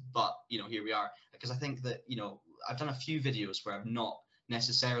this, but here we are. Because I think that I've done a few videos where I've not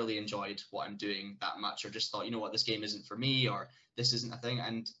necessarily enjoyed what I'm doing that much, or just thought, what, this game isn't for me, or this isn't a thing,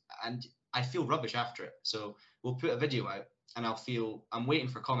 and I feel rubbish after it. So we'll put a video out, and I'm waiting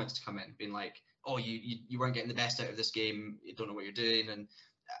for comments to come in, being like, oh, you weren't getting the best out of this game, you don't know what you're doing,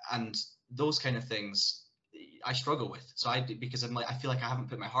 and those kind of things I struggle with. So because I'm like, I feel like I haven't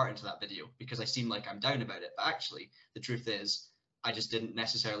put my heart into that video, because I seem like I'm down about it. But actually, the truth is, I just didn't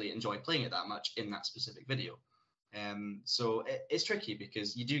necessarily enjoy playing it that much in that specific video. So it's tricky,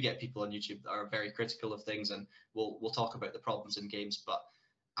 because you do get people on YouTube that are very critical of things, and we'll talk about the problems in games, but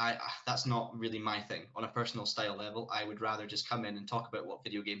that's not really my thing. On a personal style level, I would rather just come in and talk about what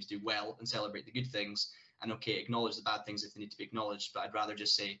video games do well and celebrate the good things, and acknowledge the bad things if they need to be acknowledged. But I'd rather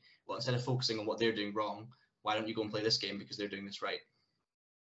just say, well, instead of focusing on what they're doing wrong, why don't you go and play this game because they're doing this right?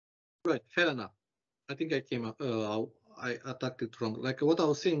 Right, fair enough. I think I came up. I attacked it wrong. Like what I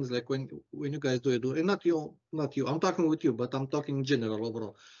was saying is, like when you guys do it, and not you. I'm talking with you, but I'm talking in general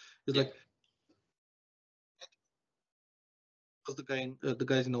overall. It's like the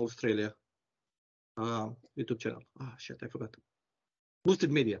guys in Australia YouTube channel. Ah, shit, I forgot.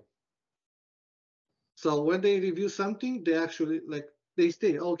 Boosted Media. So when they review something, they actually they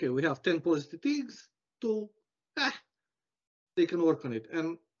say, okay, we have 10 positive things they can work on it.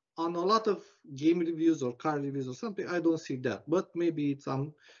 And on a lot of game reviews or car reviews or something, I don't see that. But maybe it's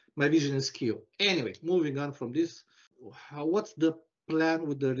my vision is skew. Anyway, moving on from this, what's the plan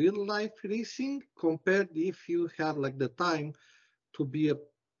with the real life racing compared if you have the time to be a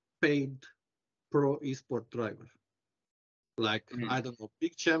paid pro esport driver? like Mhm. I don't know,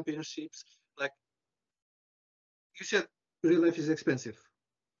 big championships. Like you said, real life is expensive.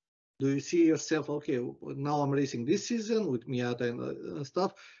 Do you see yourself, okay, now I'm racing this season with Miata and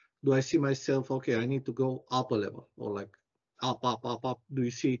stuff. Do I see myself, okay, I need to go up a level or like up? Do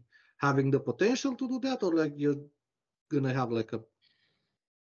you see having the potential to do that, or like you're gonna have like a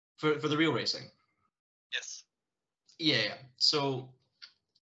For the real racing. yes? Yeah. So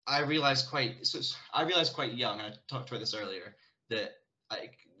I realized quite young, and I talked about this earlier, that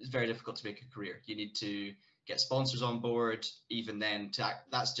it's very difficult to make a career. You need to get sponsors on board. Even then,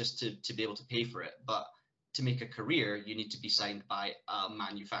 that's just to be able to pay for it. But to make a career, you need to be signed by a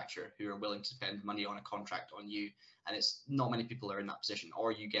manufacturer who are willing to spend money on a contract on you. And it's not many people are in that position.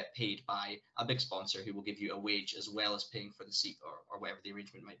 Or you get paid by a big sponsor who will give you a wage as well as paying for the seat or whatever the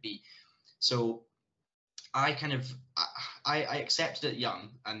arrangement might be. So I kind of I accepted it young,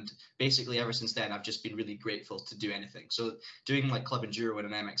 and basically ever since then I've just been really grateful to do anything. So doing like Club Enduro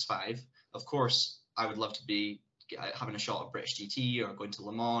in an MX5, of course I would love to be having a shot at British GT or going to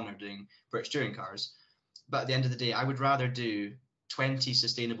Le Mans or doing British touring cars. But at the end of the day, I would rather do 20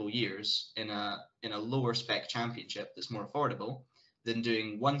 sustainable years in a lower spec championship that's more affordable than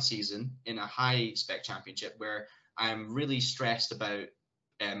doing one season in a high spec championship where I'm really stressed about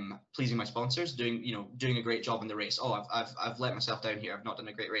pleasing my sponsors, doing a great job in the race. Oh, I've let myself down here. I've not done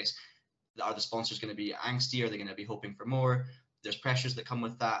a great race. Are the sponsors going to be angsty? Are they going to be hoping for more? There's pressures that come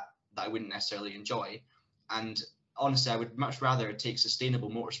with that I wouldn't necessarily enjoy. And honestly, I would much rather take sustainable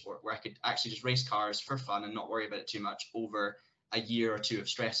motorsport where I could actually just race cars for fun and not worry about it too much over a year or two of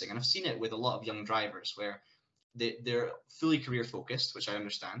stressing. And I've seen it with a lot of young drivers where they're fully career focused, which I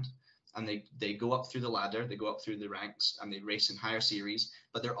understand, and they go up through the ladder, they go up through the ranks, and they race in higher series,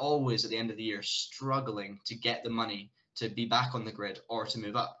 but they're always at the end of the year struggling to get the money to be back on the grid or to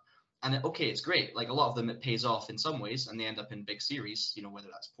move up. And okay, it's great. Like a lot of them, it pays off in some ways, and they end up in big series, whether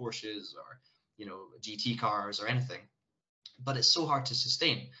that's Porsches or GT cars or anything. But it's so hard to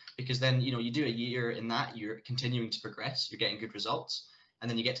sustain because then you do a year in that, you're continuing to progress, you're getting good results, and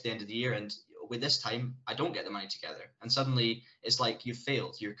then you get to the end of the year, and with this time I don't get the money together, and suddenly it's like you've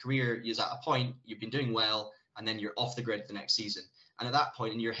failed. Your career is at a point, you've been doing well, and then you're off the grid the next season. And at that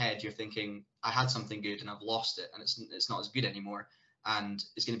point in your head, you're thinking, I had something good and I've lost it, and it's not as good anymore, and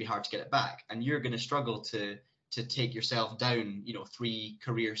it's going to be hard to get it back, and you're going to struggle to take yourself down 3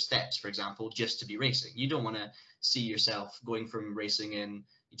 career steps, for example, just to be racing. You don't want to see yourself going from racing in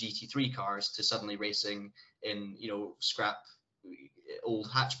GT3 cars to suddenly racing in scrap old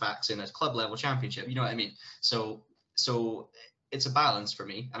hatchbacks in a club level championship. You know what I mean? So it's a balance for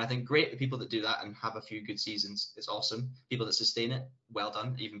me, and I think great the people that do that and have a few good seasons. It's awesome. People that sustain it, well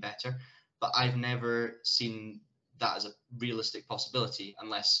done, even better. But I've never seen that as a realistic possibility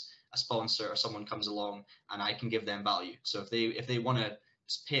unless a sponsor or someone comes along and I can give them value. So if they want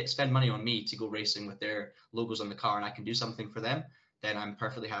to spend money on me to go racing with their logos on the car and I can do something for them, then I'm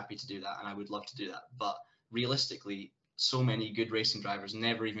perfectly happy to do that, and I would love to do that. But realistically, so many good racing drivers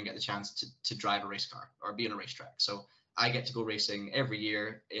never even get the chance to drive a race car or be on a racetrack. So I get to go racing every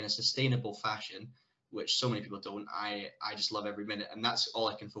year in a sustainable fashion, which so many people don't. I just love every minute, and that's all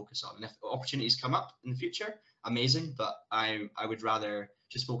I can focus on. And if opportunities come up in the future, amazing, but I would rather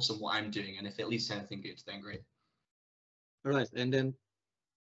just focus on what I'm doing, and if it leads to anything good, then great. All right, and then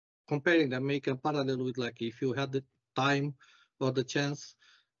comparing them, make a parallel with like if you had the time or the chance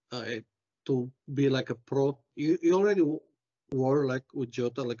to be like a pro, you already were like with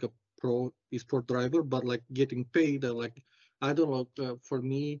Jota like a pro esport driver, but like getting paid like I don't know, for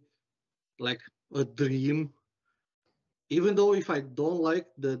me like a dream. Even though if I don't like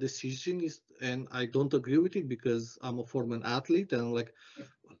the decision is and I don't agree with it because I'm a former athlete and like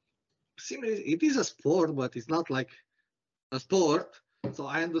it is a sport, but it's not like a sport. So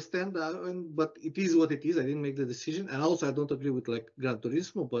I understand that, but it is what it is. I didn't make the decision, and also I don't agree with like Gran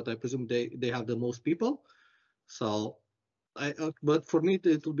Turismo, but I presume they have the most people. So but for me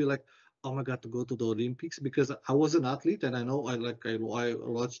it will be like, oh my god, to go to the Olympics because I was an athlete and I know I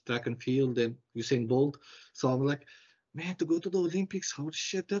watched track and field and Usain Bolt. So I'm like, man, to go to the Olympics, holy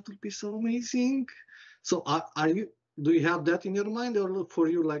shit, that would be so amazing. So do you have that in your mind, or for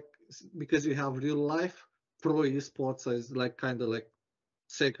you like because you have real life pro esports is like kind of like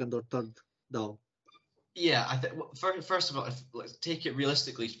second or third down? Yeah, I think first of all, let's take it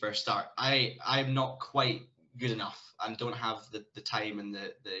realistically for a start. I'm not quite good enough and don't have the time and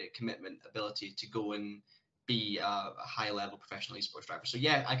the commitment ability to go and be a high level professional esports driver. So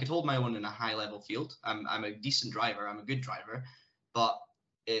yeah, I could hold my own in a high level field. I'm a decent driver. I'm a good driver, but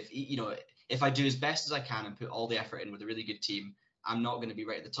if I do as best as I can and put all the effort in with a really good team, I'm not going to be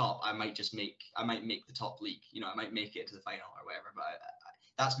right at the top. I might make the top league. You know, I might make it to the final or whatever. But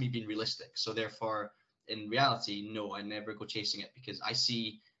that's me being realistic. So therefore, in reality, no, I never go chasing it, because I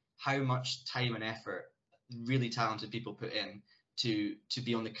see how much time and effort really talented people put in to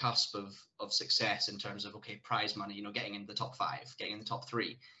be on the cusp of success in terms of, okay, prize money, you know, getting into the top 5, getting in the top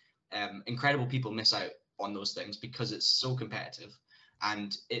 3. Incredible people miss out on those things because it's so competitive,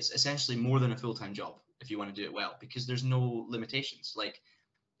 and it's essentially more than a full-time job if you want to do it well, because there's no limitations. Like,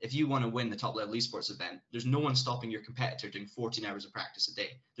 if you want to win the top level esports event, there's no one stopping your competitor doing 14 hours of practice a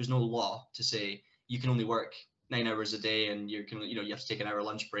day. There's no law to say you can only work 9 hours a day and you have to take an hour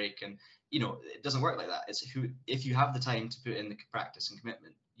lunch break, and it doesn't work like that. It's if you have the time to put in the practice and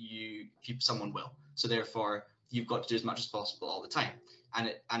commitment, someone will. So therefore, you've got to do as much as possible all the time,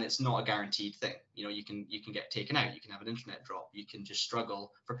 and it's not a guaranteed thing. You can get taken out, you can have an internet drop, you can just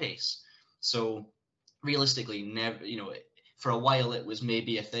struggle for pace. So realistically, never, for a while it was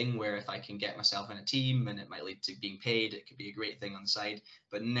maybe a thing where if I can get myself in a team and it might lead to being paid, it could be a great thing on the side,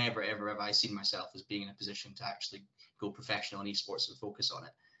 but never ever have I seen myself as being in a position to actually go professional in esports and focus on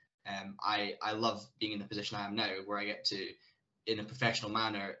it. I love being in the position I am now, where I get to, in a professional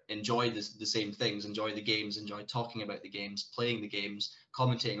manner, enjoy the same things, enjoy the games, enjoy talking about the games, playing the games,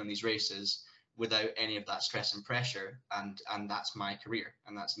 commentating on these races without any of that stress and pressure, and that's my career,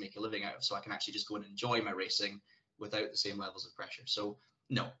 and that's make a living out of. So I can actually just go and enjoy my racing without the same levels of pressure. So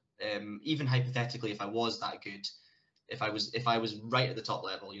no, even hypothetically, if I was that good, if I was right at the top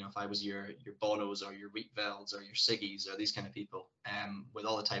level, if I was your Bonos or your Wheatvelds or your Siggies or these kind of people, with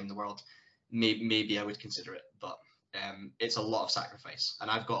all the time in the world, maybe I would consider it. But it's a lot of sacrifice,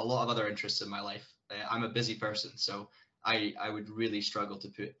 and I've got a lot of other interests in my life. I'm a busy person, so I would really struggle to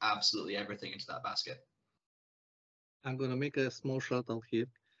put absolutely everything into that basket. I'm gonna make a small shout out here.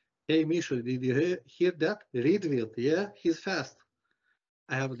 Hey Misha, did you hear that? Reedfield, yeah, he's fast.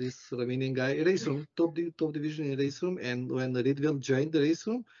 I have this Romanian guy, race room, top division in race room, and when Reedfield joined the race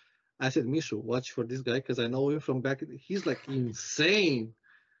room, I said, Misha, watch for this guy, because I know him from back. He's like insane.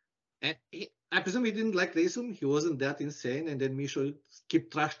 And I presume he didn't like race room. He wasn't that insane. And then Misha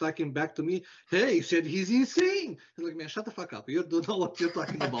kept trash talking back to me. Hey, you said he's insane. He's like, man, shut the fuck up. You don't know what you're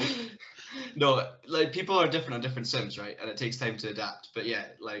talking about. No, like, people are different on different sims, right? And it takes time to adapt. But yeah,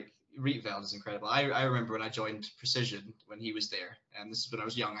 like, Rietveld is incredible. I remember when I joined Precision, when he was there, and this is when I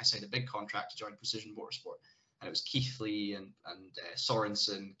was young, I signed a big contract to join Precision Motorsport. And it was Keithley and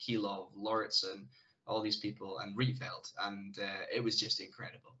Sorensen, Kilov, Lauritsen, all these people, and Rietveld. And it was just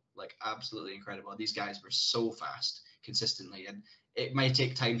incredible, like absolutely incredible. These guys were so fast consistently, and it might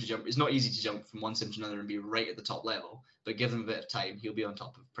take time to jump. It's not easy to jump from one sim to another and be right at the top level, but give him a bit of time, he'll be on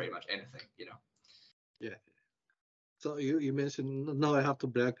top of pretty much anything, Yeah. So you mentioned, now I have to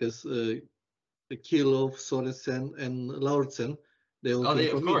brag, as Kilov, Sorensen, and Lauritsen. They all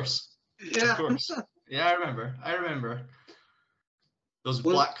came from me. Yeah. Of course. Yeah, I remember. Those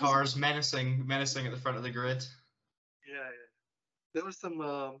black cars menacing at the front of the grid. Yeah. There were some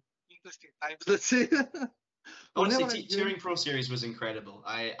interesting times, let's say. Honestly, Touring Pro Series was incredible.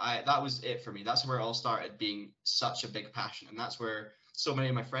 That was it for me. That's where it all started being such a big passion, and that's where so many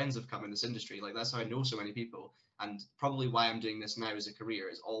of my friends have come in this industry. Like, that's how I know so many people, and probably why I'm doing this now as a career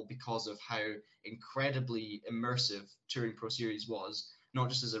is all because of how incredibly immersive Touring Pro Series was, not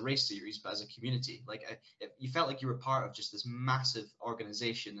just as a race series, but as a community. Like, you felt like you were part of just this massive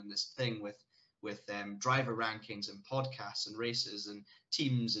organization and this thing with driver rankings and podcasts and races and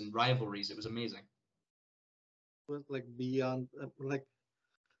teams and rivalries. It was amazing. Was like beyond, like,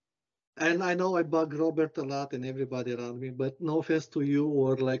 and I know I bug Robert a lot and everybody around me, but no offense to you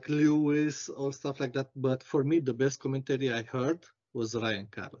or like Lewis or stuff like that, but for me the best commentary I heard was Ryan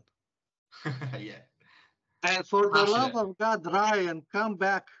Carlin. Yeah. And for the love of God, Ryan, come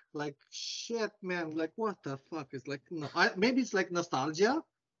back. Like, shit, man, like, what the fuck? It's like, no, maybe it's like nostalgia.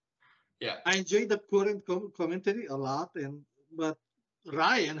 Yeah, I enjoy the current commentary a lot, but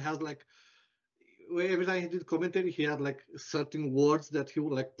Ryan has like, every time he did commentary, he had like certain words that he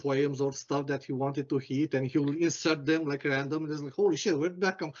would, like poems or stuff that he wanted to hit, and he will insert them like randomly. It's like, holy shit, where'd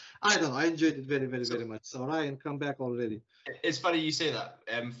that come? I don't know. I enjoyed it very, very, very much. So Ryan, come back already. It's funny you say that.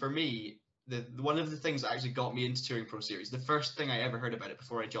 For me, one of the things that actually got me into Touring Pro Series, the first thing I ever heard about it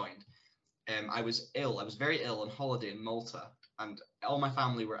before I joined, I was ill. I was very ill on holiday in Malta, and all my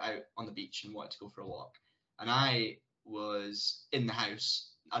family were out on the beach and wanted to go for a walk, and I was in the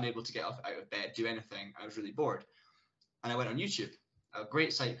house, unable to get out of bed, do anything. I was really bored, and I went on YouTube, a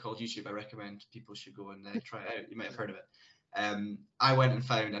great site called YouTube. I recommend people should go and try it out. You might have heard of it. I went and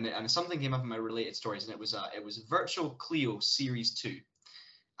found, and something came up in my related stories, and it was Virtual Clio Series 2,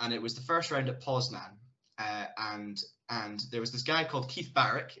 and it was the first round at Poznan, and there was this guy called Keith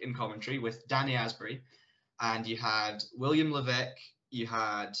Barrick in commentary with Danny Asbury, and you had William Levesque. You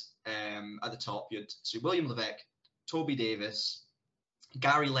had at the top, you had William Levesque, Toby Davis,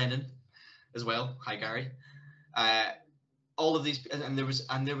 Gary Lennon as well. Hi, Gary. All of these, and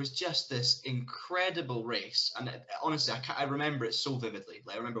there was just this incredible race. And honestly, I remember it so vividly.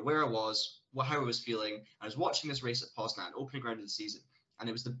 Like, I remember where I was, how I was feeling. I was watching this race at Poznan, opening round of the season, and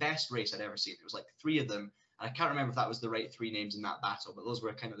it was the best race I'd ever seen. It was like 3 of them, and I can't remember if that was the right 3 names in that battle, but those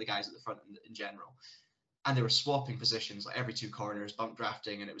were kind of the guys at the front in general. And they were swapping positions like every 2 corners, bump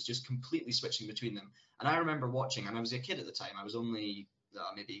drafting, and it was just completely switching between them. And I remember watching, and I was a kid at the time. I was only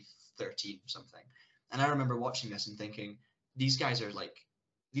maybe 13 or something. And I remember watching this and thinking, these guys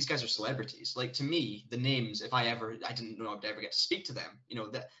are celebrities. Like, to me, the names, I didn't know I'd ever get to speak to them. You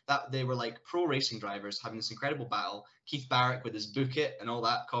know, that they were like pro racing drivers having this incredible battle. Keith Barrick with his bouquet and all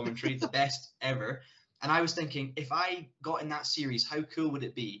that commentary, the best ever. And I was thinking, if I got in that series, how cool would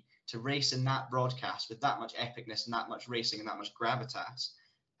it be to race in that broadcast with that much epicness and that much racing and that much gravitas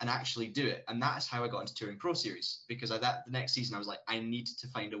and actually do it? And that's how I got into Touring Pro Series, because the next season I was like, I need to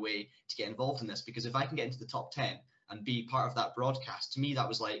find a way to get involved in this, because if I can get into the top 10 and be part of that broadcast, to me that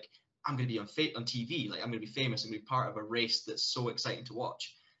was like, I'm going to be on TV, like I'm going to be famous and be part of a race that's so exciting to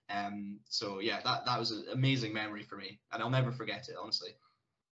watch. So yeah, that was an amazing memory for me, and I'll never forget it, honestly.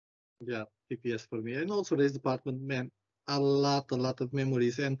 Yeah, TPS for me, and also race department, man, a lot of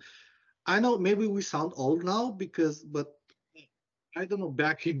memories. And I know maybe we sound old now but I don't know,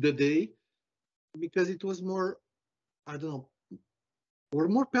 back in the day, because it was more, I don't know, we're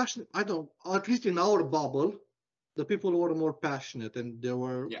more passionate. I don't, at least in our bubble, the people were more passionate and they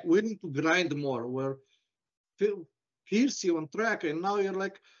were willing to grind more, were fierce on track. And now you're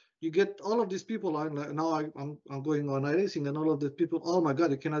like, you get all of these people. I'm going on iRacing, and all of the people, oh my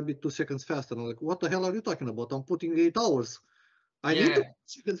God, you cannot be 2 seconds faster. I'm like, what the hell are you talking about? I'm putting 8 hours. I need 2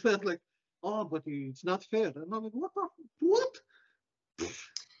 seconds fast. Like, oh, but it's not fair. And I'm like, what?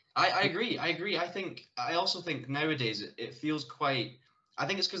 I agree. I also think nowadays it feels quite, I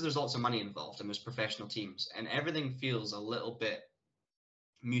think it's because there's lots of money involved and there's professional teams, and everything feels a little bit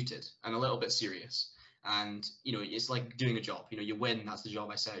muted and a little bit serious. And, you know, it's like doing a job. You know, you win, that's the job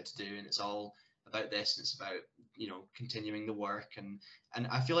I set out to do, and it's all about this, and it's about, you know, continuing the work. And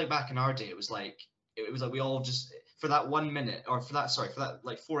I feel like back in our day, it was like we all just, for that 1 minute, or for that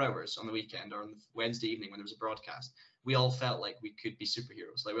like 4 hours on the weekend or on the Wednesday evening when there was a broadcast, we all felt like we could be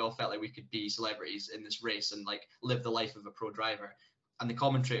superheroes. Like, we all felt like we could be celebrities in this race and like live the life of a pro driver. And the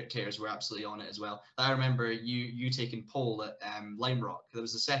commentators were absolutely on it as well. I remember you taking pole at Lime Rock. There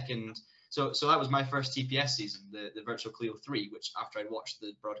was the second. So that was my first TPS season, the Virtual Clio 3, which after I'd watched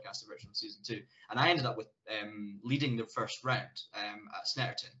the broadcast of Virtual Season 2. And I ended up with leading the first round at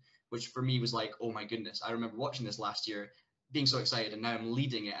Snetterton, which for me was like, oh my goodness. I remember watching this last year, being so excited, and now I'm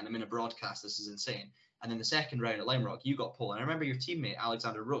leading it and I'm in a broadcast. This is insane. And then the second round at Lime Rock, you got pole. And I remember your teammate,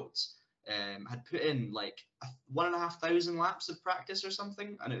 Alexander Rhodes, had put in like 1,500 laps of practice or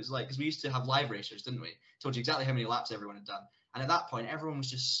something. And it was like, because we used to have live racers, didn't we? Told you exactly how many laps everyone had done. And at that point, everyone was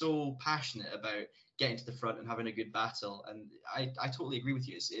just so passionate about getting to the front and having a good battle. And I totally agree with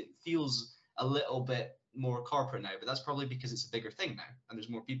you. It feels a little bit more corporate now, but that's probably because it's a bigger thing now and there's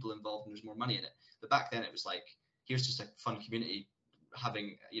more people involved and there's more money in it. But back then it was like, here's just a fun community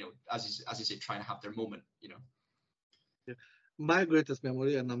having, you know, as you say, trying to have their moment, you know. Yeah. My greatest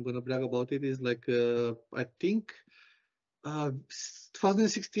memory, and I'm going to brag about it, is like, I think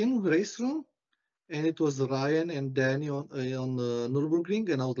 2016 race room. And it was Ryan and Danny on Nürburgring,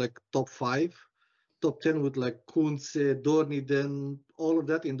 and I was like top 5, top 10 with like Kunze, Dorniden, all of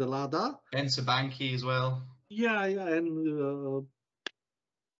that in the Lada. Ben Sabanki as well. Yeah, and who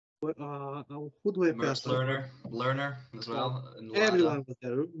do I pass? Lerner as well. Everyone was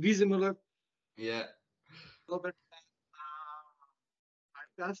there. Wiesemüller. Yeah. Robert.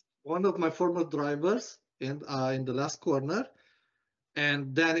 I passed one of my former drivers in the last corner,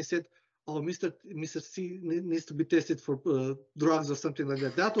 and Danny said, oh, Mr.C needs to be tested for drugs or something like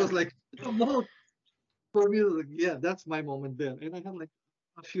that. That was like, for me, like, yeah, that's my moment there. And I had like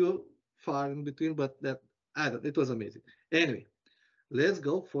a few far in between, but it was amazing. Anyway, let's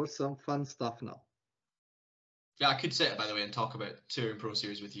go for some fun stuff now. Yeah, I could sit, by the way, and talk about Touring Pro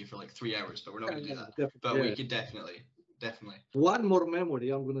Series with you for like 3 hours, but we're not going to do that. But we could definitely. One more memory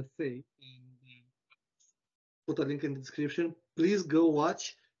I'm going to say. Put a link in the description. Please go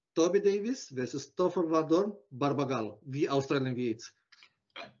watch Toby Davis versus Stoffel Vandoorne Barbagallo, the Australian V8s.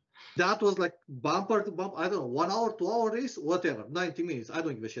 That was like bumper to bumper. I don't know, 1 hour, 2 hour race, whatever, 90 minutes. I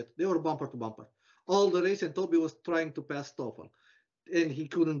don't give a shit. They were bumper to bumper. All the race, and Toby was trying to pass Stoffel, and he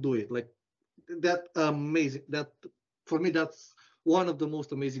couldn't do it. Like, that amazing. That for me, that's one of the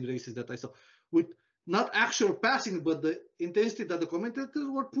most amazing races that I saw. With not actual passing, but the intensity that the commentators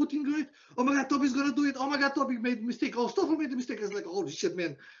were putting into it. Oh my God, Toby's gonna do it. Oh my God, Toby made a mistake. Oh, Stoffel made a mistake. It's like, holy shit,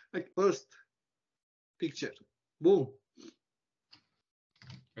 man! Like first picture, boom.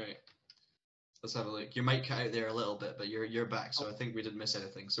 Right. Let's have a look. Your mic cut out there a little bit, but you're back, so I think we didn't miss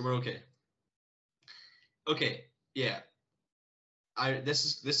anything. So we're okay. Okay. Yeah.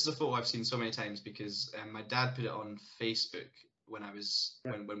 This is a photo I've seen so many times because my dad put it on Facebook when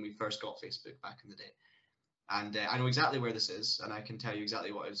when we first got Facebook back in the day, and I know exactly where this is, and I can tell you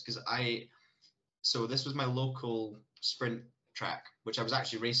exactly what it is because so this was my local sprint track, which I was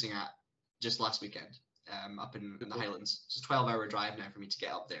actually racing at just last weekend, up in the Highlands. It's a 12-hour drive now for me to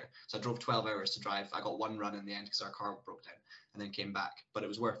get up there. So I drove 12 hours to drive. I got one run in the end because our car broke down, and then came back, but it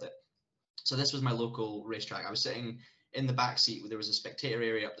was worth it. So this was my local racetrack. I was sitting in the back seat where there was a spectator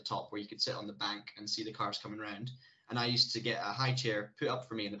area up the top where you could sit on the bank and see the cars coming around. And I used to get a high chair put up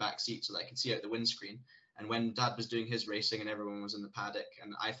for me in the back seat so that I could see out the windscreen. And when Dad was doing his racing and everyone was in the paddock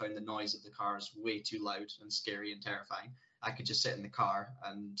and I found the noise of the cars way too loud and scary and terrifying, I could just sit in the car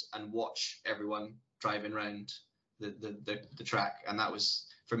and watch everyone driving around the track. And that was,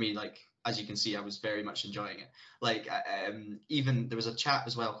 for me, like, as you can see, I was very much enjoying it. Like, even there was a chap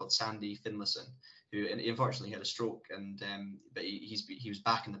as well called Sandy Finlayson, who unfortunately had a stroke, and but he was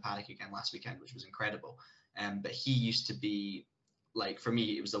back in the paddock again last weekend, which was incredible. But he used to be, like, for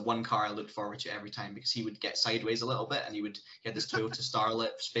me, it was the one car I looked forward to every time because he would get sideways a little bit, and he had this Toyota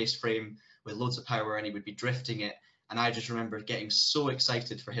Starlet space frame with loads of power, and he would be drifting it. And I just remember getting so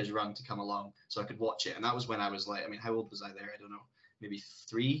excited for his run to come along so I could watch it. And that was when I was like, I mean, how old was I there? I don't know, maybe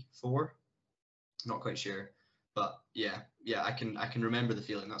 3, 4, not quite sure. But yeah, I can remember the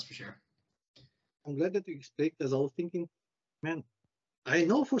feeling, that's for sure. I'm glad that you explained, because I was thinking, man, I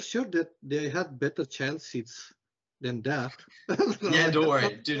know for sure that they had better child seats than that. Yeah, don't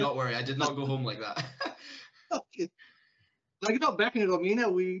worry. Do not worry. I did not go home like that. Okay. Like, back in Romania,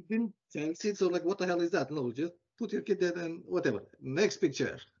 we didn't child seats, so like, what the hell is that? No, just put your kid there and whatever. Next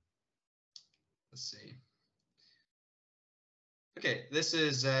picture. Let's see. Okay, this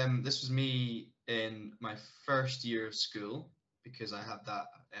was me in my first year of school because I had that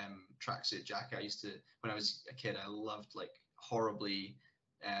tracksuit jacket. I used to, when I was a kid, I loved like horrible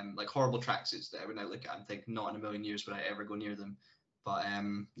tracksuits that I would now look at and think, not in a million years would I ever go near them. But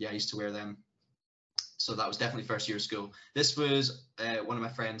yeah, I used to wear them. So that was definitely first year of school. This was one of my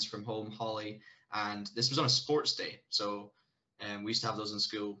friends from home, Holly, and this was on a sports day. So we used to have those in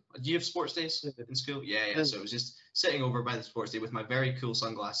school. Do you have sports days in school? Yeah. So it was just sitting over by the sports day with my very cool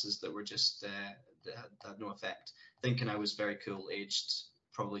sunglasses that were just that had no effect, thinking I was very cool, aged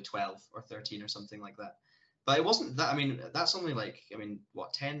probably 12 or 13 or something like that. But it wasn't that. I mean, that's only like, I mean,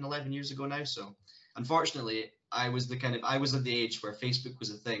 what, 10, 11 years ago now. So unfortunately, I was at the age where Facebook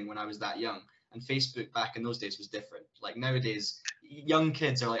was a thing when I was that young. And Facebook back in those days was different. Like nowadays, young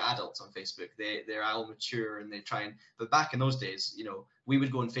kids are like adults on Facebook. They're all mature and they try and. But back in those days, you know, we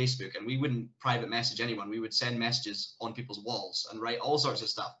would go on Facebook and we wouldn't private message anyone. We would send messages on people's walls and write all sorts of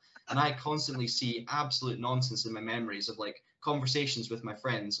stuff. And I constantly see absolute nonsense in my memories of like conversations with my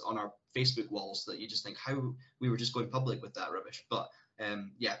friends on our Facebook walls that you just think how we were just going public with that rubbish. But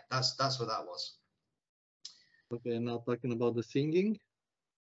yeah, that's what that was. Okay, now talking about the singing.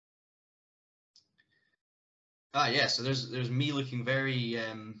 Yeah, so there's me looking very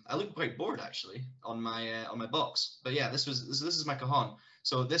I look quite bored actually on my box. But yeah, this is my cajon.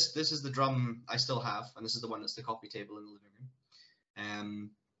 So this is the drum I still have, and this is the one that's the coffee table in the living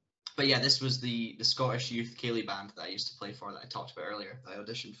room. But yeah, this was the Scottish Youth Ceilidh band that I used to play for that I talked about earlier, that I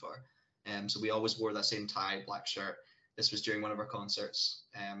auditioned for. So we always wore that same tie, black shirt. This was during one of our concerts.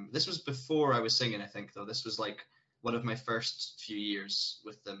 This was before I was singing, I think, though. This was like one of my first few years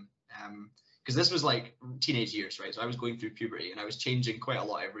with them. Because this was like teenage years, right? So I was going through puberty and I was changing quite a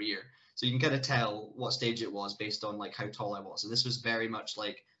lot every year. So you can kind of tell what stage it was based on like how tall I was. And this was very much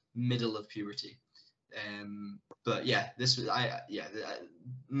like middle of puberty. But yeah, this was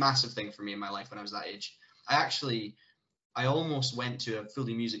massive thing for me in my life when I was that age. I almost went to a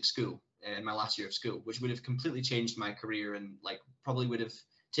fully music school in my last year of school, which would have completely changed my career and like probably would have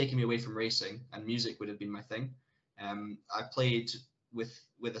taken me away from racing, and music would have been my thing. I played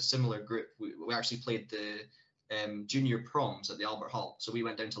with a similar group. We actually played the junior proms at the Albert Hall. So we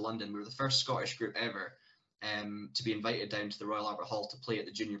went down to London. We were the first Scottish group ever to be invited down to the Royal Albert Hall to play at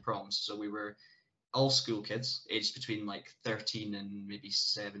the junior proms. So we were all school kids, aged between like 13 and maybe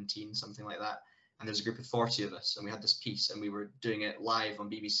 17, something like that. And there was a group of 40 of us, and we had this piece, and we were doing it live on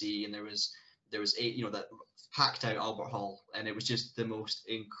BBC, and there was there was that packed out Albert Hall, and it was just the most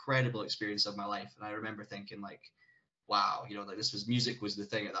incredible experience of my life. And I remember thinking like, wow, like music was the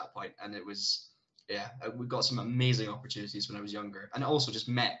thing at that point, and it was, we got some amazing opportunities when I was younger, and I also just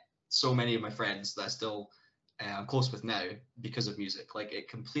met so many of my friends that I still I'm close with now because of music. Like, it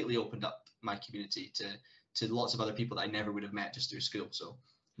completely opened up my community to lots of other people that I never would have met just through school. So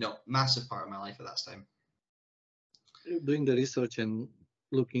no, massive part of my life at that time. Doing the research and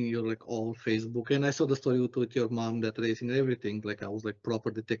looking your like all Facebook, and I saw the story with your mom that racing and everything. Like, I was like proper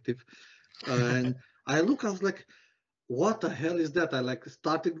detective, and I was like, what the hell is that? I like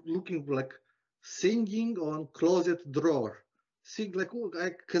started looking like singing on closet drawer, sing like,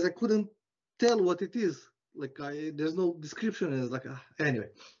 because I couldn't tell what it is. Like, there's no description. And it's like, anyway.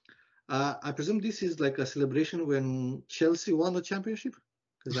 I presume this is like a celebration when Chelsea won the championship,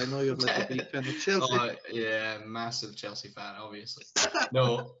 because I know you're like a big fan of Chelsea. Oh yeah, massive Chelsea fan, obviously.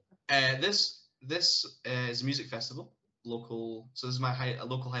 No, this is a music festival, local. So this is a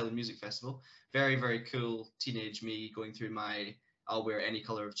local Highland music festival. Very, very cool teenage me going through my I'll wear any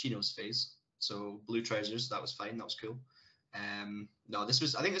color of chinos phase. So blue trousers, that was fine, that was cool. No, I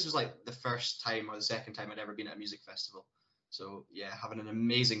think this was like the first time or the second time I'd ever been at a music festival. So yeah, having an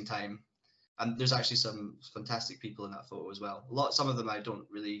amazing time. And there's actually some fantastic people in that photo as well. Some of them I don't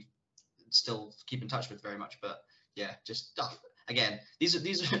really still keep in touch with very much, but yeah, just again, these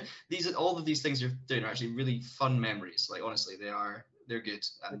are all of these things you're doing are actually really fun memories. Like, honestly, they're good,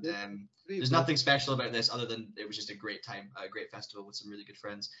 and there's nothing special about this other than it was just a great time, a great festival with some really good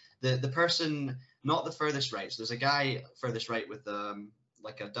friends. The person not the furthest right, so there's a guy furthest right with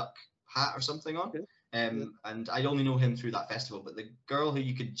like a duck hat or something on. Okay. And I only know him through that festival, but the girl who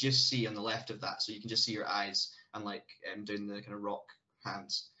you could just see on the left of that, so you can just see her eyes and like doing the kind of rock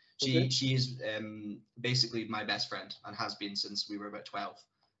hands. She is basically my best friend and has been since we were about 12.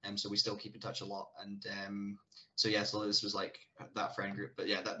 So we still keep in touch a lot. And so this was like that friend group. But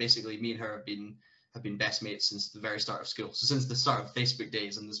yeah, that basically me and her have been best mates since the very start of school. So since the start of Facebook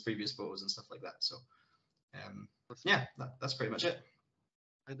days and there's previous photos and stuff like that. So that's pretty much it.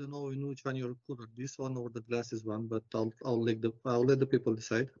 I don't know in which one you're cooler, this one or the glasses one, but I'll let the people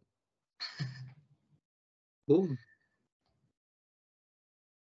decide. Boom.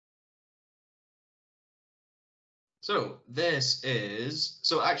 So this is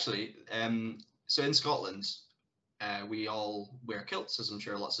actually so in Scotland we all wear kilts, as I'm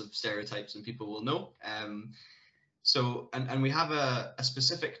sure lots of stereotypes and people will know. So we have a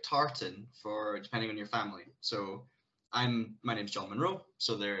specific tartan for depending on your family. So my name's John Munro,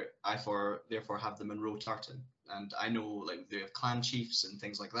 so I therefore have the Munro tartan, and I know like they have clan chiefs and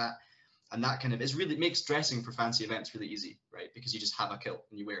things like that, and that kind of it makes dressing for fancy events really easy, right? Because you just have a kilt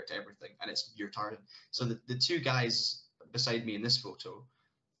and you wear it to everything, and it's your tartan. So the two guys beside me in this photo,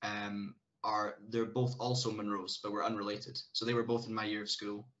 they're both also Munros, but we're unrelated. So they were both in my year of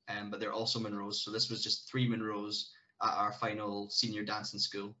school, but they're also Munros. So this was just 3 Munros at our final senior dance in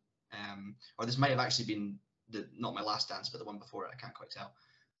school, or this might have actually been not my last dance, but the one before it. I can't quite tell.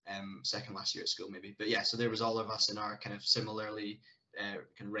 Second last year at school maybe, but yeah. So there was all of us in our kind of similarly kind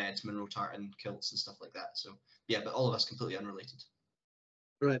of red Munro tartan kilts and stuff like that. So yeah, but all of us completely unrelated.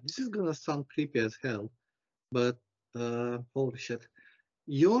 Right. This is gonna sound creepy as hell, but holy shit.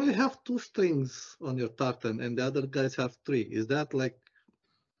 You only have 2 strings on your tartan and the other guys have 3. Is that like...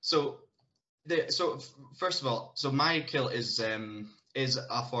 So first of all, so my kilt is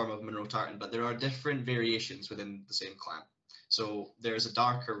a form of Munro tartan, but there are different variations within the same clan. So there's a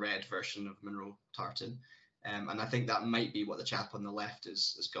darker red version of Munro tartan, and I think that might be what the chap on the left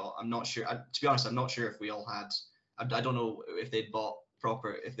has got. I'm not sure. To be honest, I'm not sure if we all had. I don't know if they'd bought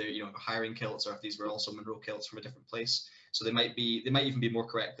proper, if they're hiring kilts, or if these were also Munro kilts from a different place. So they might even be more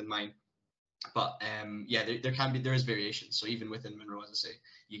correct than mine. But yeah, there is variation. So even within Munro, as I say,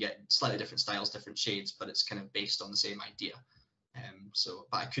 you get slightly different styles, different shades, but it's kind of based on the same idea.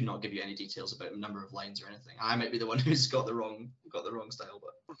 But I could not give you any details about number of lines or anything. I might be the one who's got the wrong style,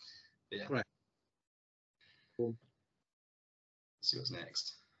 but yeah. Right. Cool. Let's see what's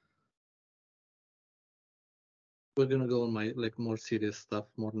next. We're gonna go on my like more serious stuff,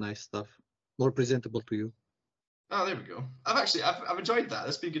 more nice stuff, more presentable to you. Oh, there we go. I've enjoyed that.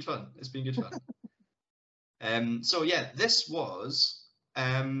 It's been good fun. So yeah, this was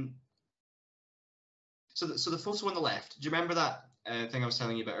so the photo on the left. Do you remember that thing I was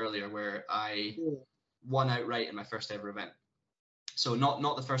telling you about earlier, where I won outright in my first ever event? So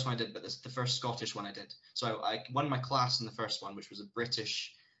not the first one I did, but the first Scottish one I did. So I won my class in the first one, which was a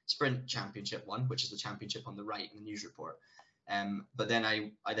British Sprint Championship one, which is the championship on the right in the news report. But then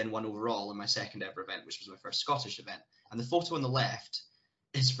I then won overall in my second ever event, which was my first Scottish event. And the photo on the left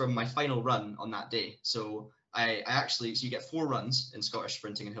is from my final run on that day. So I actually, so you get 4 runs in Scottish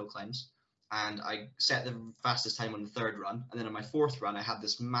sprinting and hill climbs, and I set the fastest time on the 3rd run, and then on my 4th run I had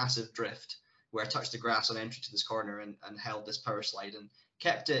this massive drift where I touched the grass on entry to this corner and held this power slide and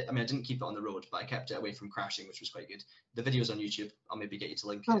kept it. I mean, I didn't keep it on the road, but I kept it away from crashing, which was quite good. The video's on YouTube. I'll maybe get you to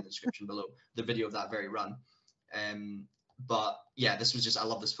link it in the description below, the video of that very run. But yeah, this was just, I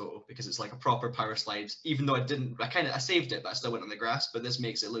love this photo because it's like a proper power slide, even though I saved it, but I still went on the grass, but this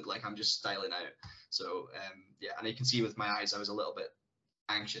makes it look like I'm just styling out. So yeah, and you can see with my eyes, I was a little bit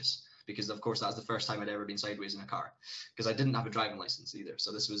anxious because of course that was the first time I'd ever been sideways in a car because I didn't have a driving license either.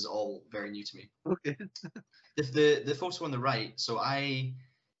 So this was all very new to me. Okay. The photo on the right, so I'd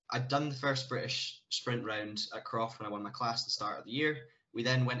done the first British sprint round at Croft when I won my class at the start of the year. We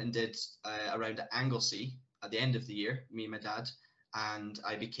then went and did a round at Anglesey at the end of the year, me and my dad, and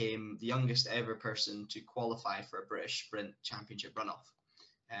I became the youngest ever person to qualify for a British Sprint Championship runoff.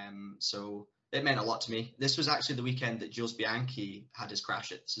 So it meant a lot to me. This was actually the weekend that Jules Bianchi had his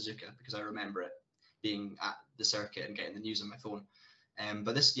crash at Suzuka, because I remember it being at the circuit and getting the news on my phone.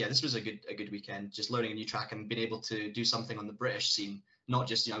 But this was a good weekend, just learning a new track and being able to do something on the British scene. Not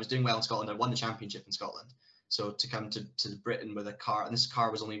just, I was doing well in Scotland, I won the championship in Scotland. So to come to Britain with a car, and this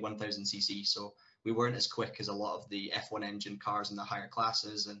car was only 1000cc, so we weren't as quick as a lot of the F1 engine cars in the higher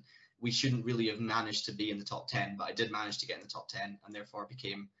classes, and we shouldn't really have managed to be in the top 10, but I did manage to get in the top 10 and therefore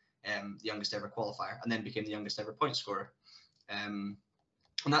became the youngest ever qualifier and then became the youngest ever point scorer. And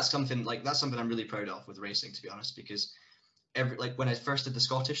that's something I'm really proud of with racing, to be honest, because when I first did the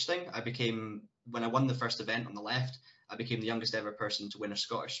Scottish thing, when I won the first event on the left, I became the youngest ever person to win a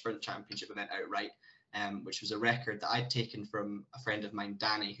Scottish Sprint Championship event outright. Which was a record that I'd taken from a friend of mine,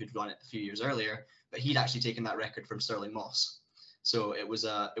 Danny, who'd run it a few years earlier, but he'd actually taken that record from Stirling Moss. So it was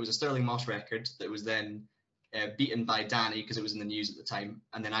a Stirling Moss record that was then beaten by Danny because it was in the news at the time,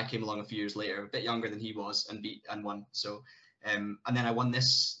 and then I came along a few years later, a bit younger than he was, and won. So and then I won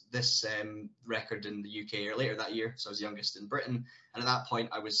this record in the UK later that year, so I was the youngest in Britain. And at that point,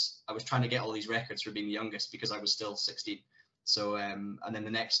 I was trying to get all these records for being the youngest because I was still 16. So and then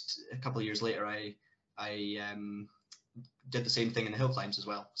the next couple of years later, I did the same thing in the hill climbs as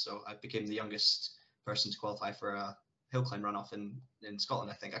well. So I became the youngest person to qualify for a hill climb runoff in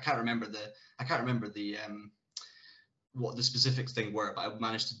Scotland. I think I can't remember the what the specifics thing were, but I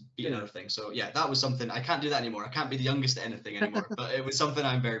managed to beat another thing. So yeah, that was something. I can't do that anymore. I can't be the youngest at anything anymore. But it was something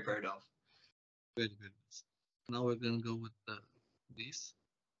I'm very proud of. Very good. Now we're gonna go with this.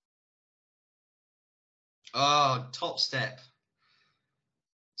 Oh, top step.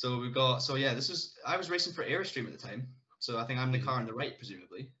 So I was racing for Airstream at the time. So I think I'm the car on the right,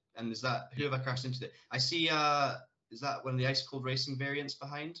 presumably. And is that, who have I crashed into? I see, is that one of the ice cold racing variants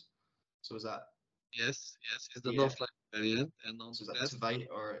behind? So is that? Yes, it's the Northline variant. And so is that Tvite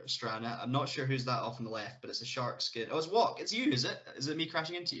or Strana? I'm not sure who's that off on the left, but it's a shark skin. Oh, it's Walk. It's you, is it? Is it me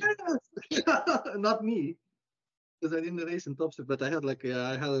crashing into you? Yes. Not me, because I didn't race in top step, but I had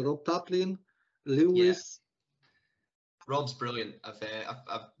I had a Rob Taplin, Lewis. Yeah. Rob's brilliant.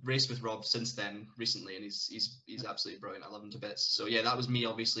 I've raced with Rob since then recently, and he's absolutely brilliant. I love him to bits. So yeah, that was me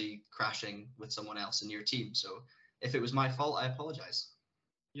obviously crashing with someone else in your team. So if it was my fault, I apologize.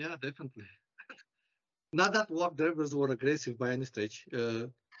 Yeah, definitely. Not that Walk drivers were aggressive by any stretch.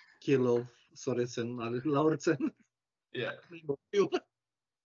 Kilo, Sorensen, Lauritsen. Yeah.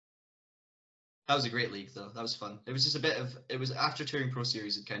 That was a great league, though. That was fun. It was just it was after Touring Pro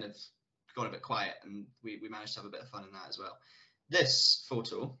Series had kind of gone a bit quiet, and we managed to have a bit of fun in that as well. This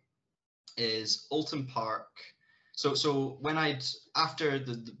photo is Oulton Park. So when after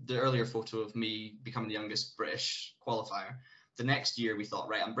the earlier photo of me becoming the youngest British qualifier, the next year we thought,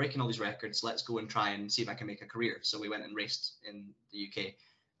 right, I'm breaking all these records, let's go and try and see if I can make a career. So we went and raced in the UK,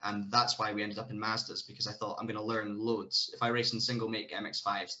 and that's why we ended up in Mazdas, because I thought I'm going to learn loads. If I race in single make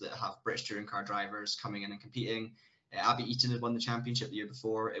MX-5s that have British touring car drivers coming in and competing, Abby Eaton had won the championship the year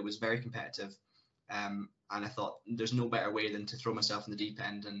before. It was very competitive. And I thought there's no better way than to throw myself in the deep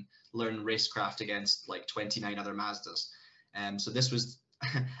end and learn racecraft against like 29 other Mazdas. So this was,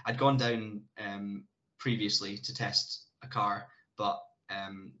 I'd gone down previously to test a car, but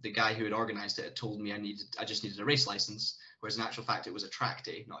the guy who had organized it had told me I just needed a race license, whereas in actual fact it was a track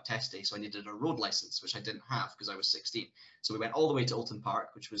day, not a test day. So I needed a road license, which I didn't have because I was 16. So we went all the way to Oulton Park,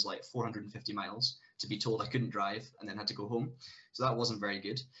 which was like 450 miles, to be told I couldn't drive, and then had to go home. So that wasn't very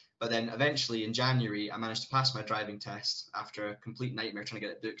good. But then eventually in January, I managed to pass my driving test after a complete nightmare trying to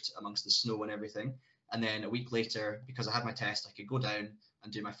get it booked amongst the snow and everything. And then a week later, because I had my test, I could go down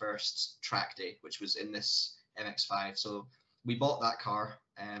and do my first track day, which was in this MX-5. So we bought that car.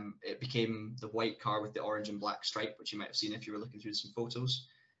 It became the white car with the orange and black stripe, which you might have seen if you were looking through some photos.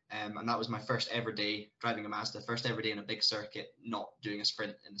 And that was my first ever day driving a Mazda, first ever day in a big circuit, not doing a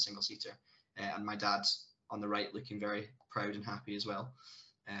sprint in the single seater. And my dad on the right looking very proud and happy as well.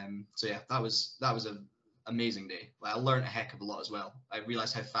 So yeah, that was an amazing day. I learned a heck of a lot as well. I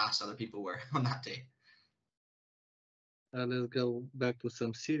realized how fast other people were on that day. Let's go back to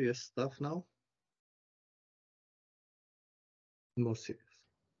some serious stuff now. More serious.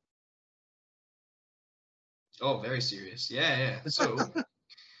 Oh, very serious. Yeah. So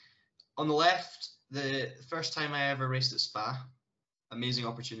on the left, the first time I ever raced at Spa, amazing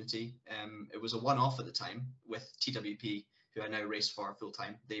opportunity. It was a one-off at the time with TWP, who I now race for full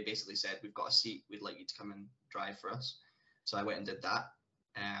time. They basically said, we've got a seat, we'd like you to come and drive for us. So I went and did that.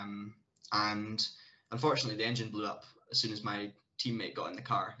 And unfortunately, the engine blew up as soon as my teammate got in the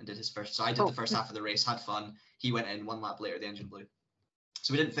car and did his first. So I did the first half of the race, had fun. He went in, 1 lap later, the engine blew.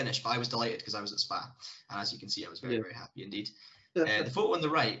 So we didn't finish, but I was delighted because I was at Spa. And as you can see, I was very, very happy indeed. The photo on the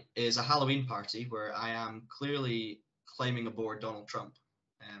right is a Halloween party where I am clearly climbing aboard Donald Trump.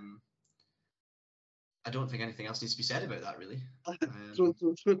 I don't think anything else needs to be said about that, really. True.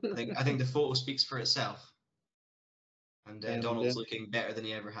 I think the photo speaks for itself. And Donald's looking better than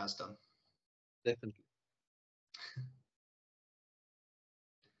he ever has done. Definitely.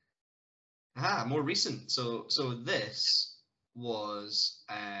 More recent. So this was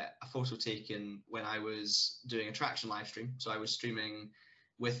a photo taken when I was doing a Traxion live stream. So I was streaming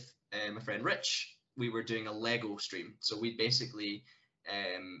with my friend Rich. We were doing a Lego stream. So we basically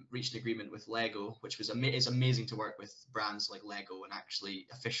reached an agreement with Lego, which was it's amazing to work with brands like Lego and actually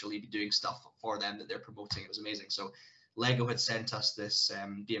officially be doing stuff for them that they're promoting. It was amazing. So Lego had sent us this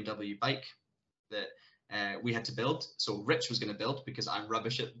BMW bike that we had to build. So Rich was going to build because I'm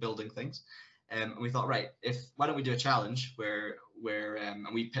rubbish at building things. And we thought, right, why don't we do a challenge where and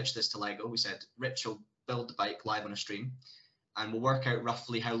we pitched this to Lego. We said, Rich will build the bike live on a stream, and we'll work out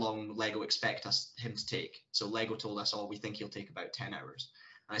roughly how long Lego expect him to take. So Lego told us, we think he'll take about 10 hours.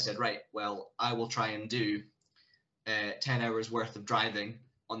 And I said, right, well, I will try and do 10 hours worth of driving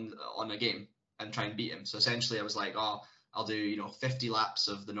on a game and try and beat him. So essentially I was like, I'll do 50 laps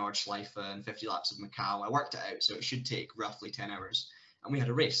of the Nordschleife and 50 laps of Macau. I worked it out, so it should take roughly 10 hours. And we had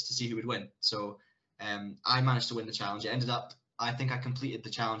a race to see who would win. So I managed to win the challenge. It ended up, I think I completed the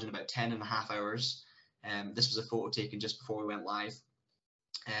challenge in about 10 and a half hours. This was a photo taken just before we went live.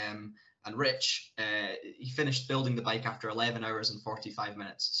 And Rich, he finished building the bike after 11 hours and 45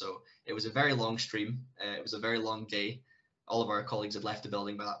 minutes. So it was a very long stream. It was a very long day. All of our colleagues had left the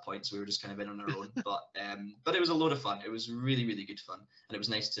building by that point, so we were just kind of in on our own. But it was a load of fun. It was really, really good fun. And it was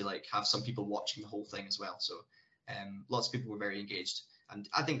nice to have some people watching the whole thing as well. So lots of people were very engaged. And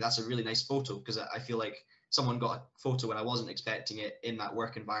I think that's a really nice photo because I feel like someone got a photo when I wasn't expecting it in that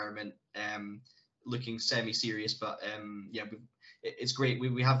work environment, looking semi-serious. But it's great.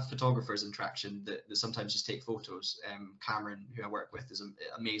 We have photographers in Traxion that sometimes just take photos. Cameron, who I work with, is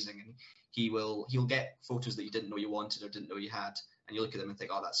amazing, and he'll get photos that you didn't know you wanted or didn't know you had, and you look at them and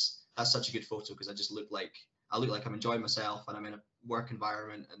think, that's such a good photo because I look like I'm enjoying myself and I'm in a work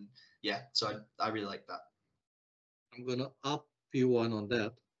environment, and so I really like that. I'm gonna up you one on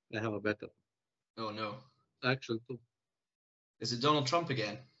that. I have a better. Oh no! Actually, two. Is it Donald Trump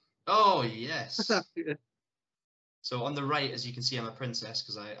again? Oh yes. Yeah. So on the right, as you can see, I'm a princess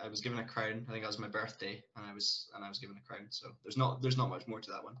because I was given a crown. I think that was my birthday, and I was given a crown. So there's not much more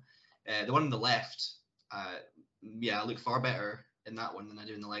to that one. The one on the left, I look far better in that one than I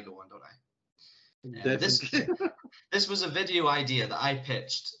do in the Lego one, don't I? This was a video idea that I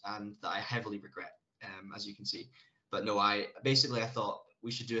pitched and that I heavily regret, as you can see. But no, I thought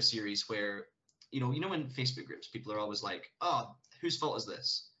we should do a series where, in Facebook groups, people are always like, whose fault is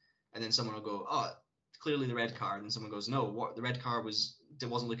this? And then someone will go, clearly the red car. And then someone goes, no, the red car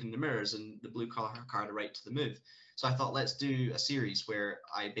wasn't looking in the mirrors and the blue car had a right to the move. So I thought, let's do a series where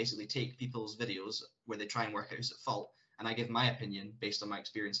I basically take people's videos where they try and work out who's at fault. And I give my opinion based on my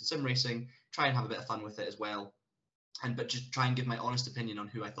experience in sim racing, try and have a bit of fun with it as well. But just try and give my honest opinion on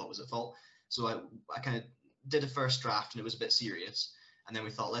who I thought was at fault. So I kind of did a first draft and it was a bit serious. And then we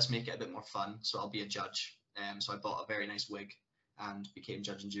thought, let's make it a bit more fun. So I'll be a judge. So I bought a very nice wig and became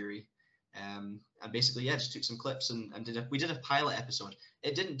judge and jury. And basically, just took some clips and we did a pilot episode.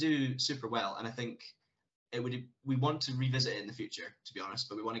 It didn't do super well. And I think we want to revisit it in the future, to be honest,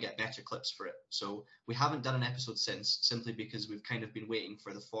 but we want to get better clips for it. So we haven't done an episode since, simply because we've kind of been waiting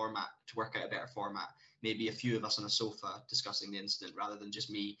for the format to work out a better format. Maybe a few of us on a sofa discussing the incident rather than just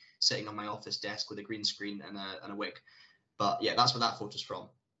me sitting on my office desk with a green screen and a wig. But that's where that photo's from.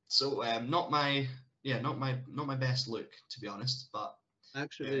 So not my yeah, not my best look, to be honest. But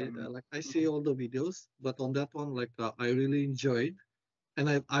Actually, um, like I see all the videos, but on that one, like I really enjoyed,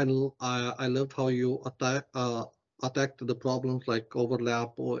 and I loved how you attacked the problems like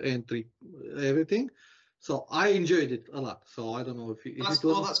overlap or entry, everything. So I enjoyed it a lot. So I don't know if it was.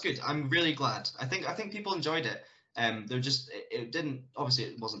 that's good. I'm really glad. I think people enjoyed it. They're just it didn't, obviously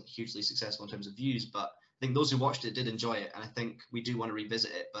it wasn't hugely successful in terms of views, but I think those who watched it did enjoy it, and I think we do want to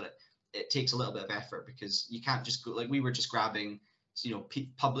revisit it, but it takes a little bit of effort because you can't just go, like we were just grabbing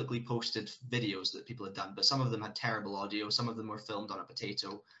publicly posted videos that people had done, but some of them had terrible audio, some of them were filmed on a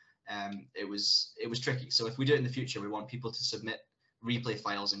potato. It was tricky. So if we do it in the future, we want people to submit replay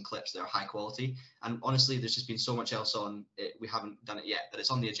files and clips that are high quality. And honestly, there's just been so much else on it. We haven't done it yet, but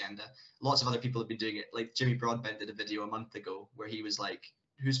it's on the agenda. Lots of other people have been doing it. Like Jimmy Broadbent did a video a month ago where he was like,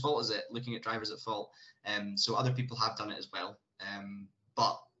 whose fault is it? Looking at drivers at fault. So other people have done it as well.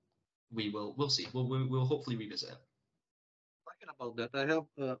 But we'll see. We'll hopefully revisit it. Talking about that, I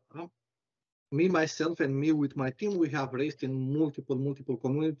have me myself and me with my team. We have raced in multiple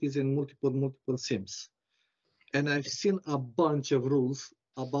communities and multiple sims, and I've seen a bunch of rules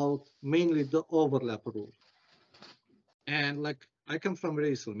about mainly the overlap rule. And like I come from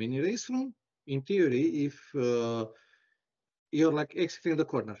race room. In a race room, in theory, if you're like exiting the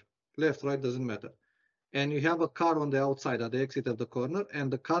corner, left, right, doesn't matter, and you have a car on the outside at the exit of the corner,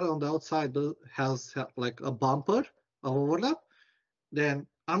 and the car on the outside has like a bumper of overlap, then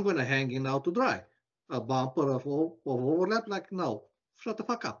I'm gonna hang in out to dry. A bumper of overlap, like no, shut the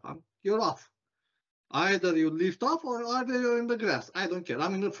fuck up. You're off. Either you lift off or either you're in the grass. I don't care.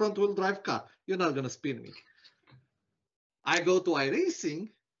 I'm in a front wheel drive car. You're not gonna spin me. I go to iRacing,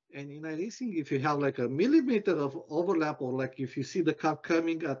 and in iRacing, if you have like a millimeter of overlap, or like if you see the car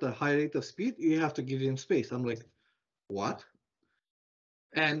coming at a high rate of speed, you have to give him space. I'm like, what?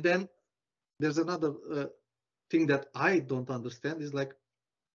 And then there's another thing that I don't understand is like,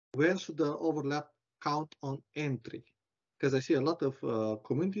 where should the overlap count on entry? Because I see a lot of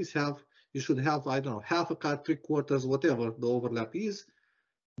communities have, you should have, I don't know, half a car, three quarters, whatever the overlap is,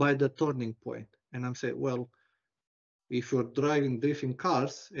 by the turning point. And I'm saying, well, if you're drifting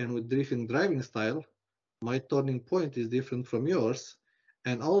cars and with drifting driving style, my turning point is different from yours.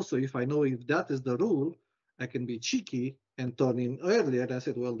 And also, if I know if that is the rule, I can be cheeky and turn in earlier. And I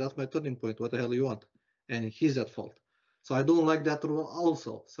said, well, that's my turning point. What the hell do you want? And he's at fault. So I don't like that rule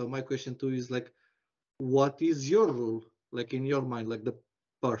also. So my question to you is like, what is your rule? Like in your mind, like the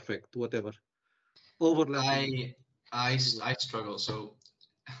perfect, whatever. Overlapping. I struggle. So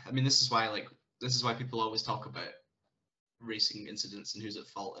I mean, this is why people always talk about racing incidents and who's at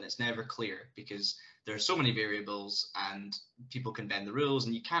fault, and it's never clear because there are so many variables and people can bend the rules,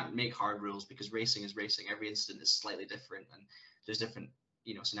 and you can't make hard rules because racing is racing. Every incident is slightly different, and there's different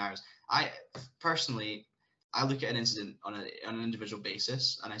scenarios. I personally, I look at an incident on an individual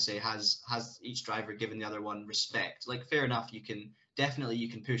basis, and I say, has each driver given the other one respect? Like, fair enough, you can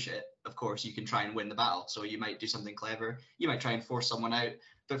push it. Of course, you can try and win the battle. So you might do something clever. You might try and force someone out.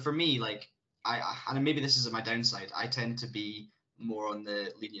 But for me, like, and maybe this is my downside, I tend to be more on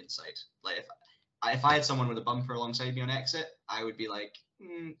the lenient side. Like, if I had someone with a bumper alongside me on exit, I would be like,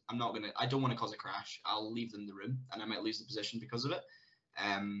 I don't want to cause a crash. I'll leave them the room, and I might lose the position because of it.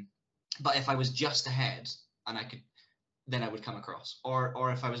 But if I was just ahead and then I would come across.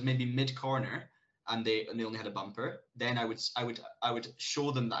 Or if I was maybe mid corner and they only had a bumper, then I would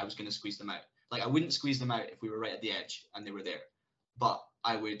show them that I was going to squeeze them out. Like, I wouldn't squeeze them out if we were right at the edge and they were there, but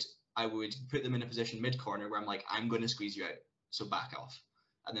I would put them in a position mid corner where I'm like, I'm going to squeeze you out, so back off,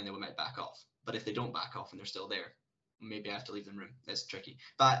 and then they might back off. But if they don't back off and they're still there, maybe I have to leave them room. It's tricky.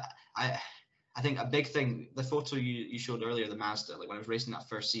 But I think a big thing, the photo you showed earlier, the Mazda, like when I was racing that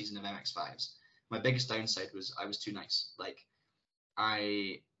first season of MX-5s, my biggest downside was I was too nice. Like,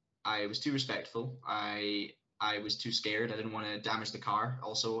 I was too respectful. I was too scared. I didn't want to damage the car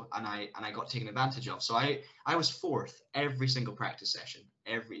also, and I got taken advantage of. So I was fourth every single practice session.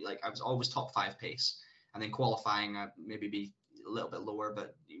 I was always top 5 pace, and then qualifying maybe be a little bit lower,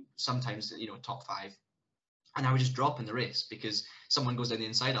 but sometimes top 5. And I would just drop in the race because someone goes down the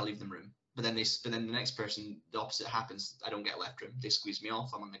inside, I'll leave them room. But then the next person, the opposite happens. I don't get left room. They squeeze me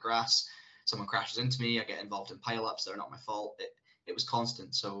off. I'm on the grass. Someone crashes into me. I get involved in pileups that are not my fault. It was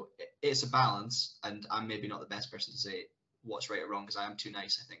constant. So it's a balance, and I'm maybe not the best person to say what's right or wrong because I am too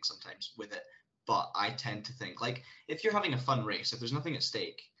nice, I think, sometimes with it. But I tend to think, like, if you're having a fun race, if there's nothing at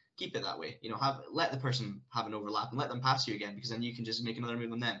stake, keep it that way. Let the person have an overlap and let them pass you again, because then you can just make another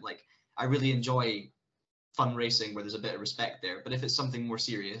move on them. Like, I really enjoy fun racing where there's a bit of respect there. But if it's something more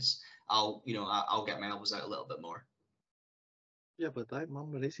serious, I'll get my elbows out a little bit more. Yeah, but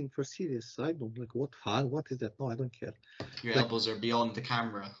I'm racing for serious. I don't like what fun. What is that? No, I don't care. Your Like, elbows are beyond the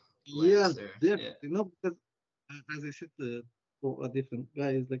camera yeah, lens there. Yeah. definitely. No, because as I said, for a different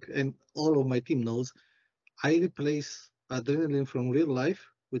guys, like, and all of my team knows, I replace adrenaline from real life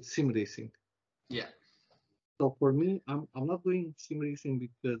with sim racing. Yeah. So for me, I'm not doing sim racing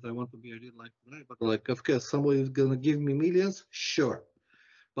because I want to be a real life guy, but like, of course, somebody is gonna give me millions, sure.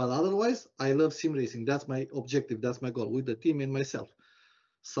 But otherwise, I love sim racing. That's my objective. That's my goal with the team and myself.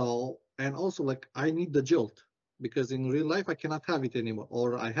 So, and also like I need the jolt because in real life I cannot have it anymore,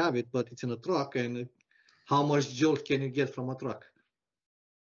 or I have it, but it's in a truck. And how much jolt can you get from a truck?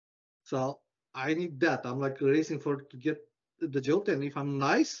 So I need that. I'm like racing for to get the jolt. And if I'm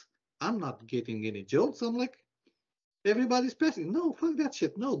nice, I'm not getting any jolts. I'm like, everybody's passing. No, fuck that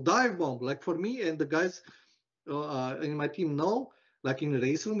shit. No, dive bomb. Like for me and the guys in my team know, like in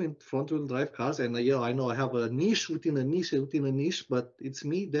race room in front wheel drive cars, and yeah, I know I have a niche within a niche within a niche, but it's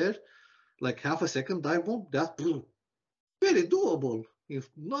me there. Like half a second dive bomb, that's very doable. If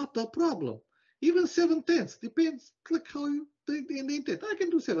not a problem. Even 7/10 depends like how you take the intent. I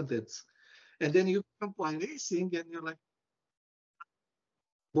can do 7/10. And then you come by racing and you're like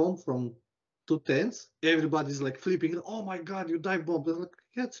bomb from 2/10. Everybody's like flipping. Oh my god, you dive bomb. They're like,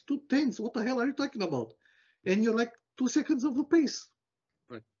 yeah, it's 2/10. What the hell are you talking about? And you're like 2 seconds of the pace.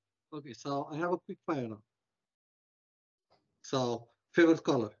 Right. Okay, so I have a quick fire now. So favorite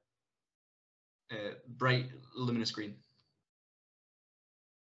color. Bright, luminous green.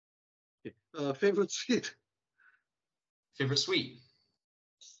 Okay. Favorite sweet. Favorite sweet?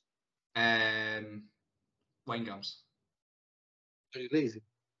 Wine gums. Are you lazy?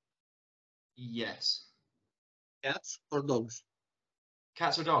 Yes. Cats or dogs?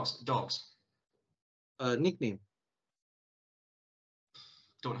 Cats or dogs? Dogs. Nickname.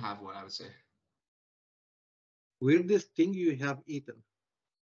 Don't have one, I would say. Weirdest thing you have eaten.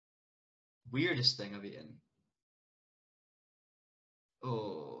 Weirdest thing I've eaten.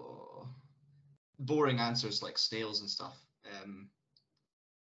 Oh, boring answers like snails and stuff.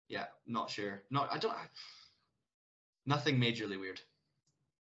 Yeah, not sure. Not I don't. Nothing majorly weird.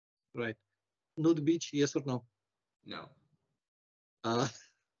 Right. Nude beach, yes or no? No. Uh,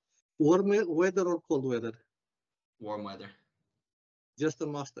 warm weather or cold weather? Warm weather. Just a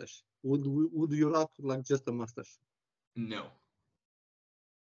mustache. Would you rock like just a mustache? No.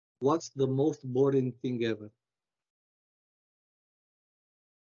 What's the most boring thing ever?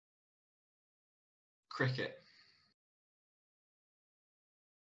 Cricket.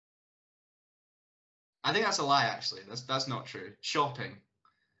 I think that's a lie. Actually, that's not true. Shopping.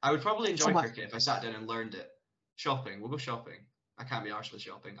 I would probably enjoy Somebody. cricket if I sat down and learned it. Shopping. We'll go shopping. I can't be arsed with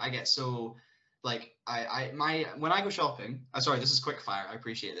shopping. I get so like my when I go shopping. Sorry, this is quick fire. I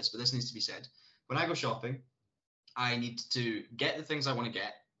appreciate this, but this needs to be said. When I go shopping, I need to get the things I want to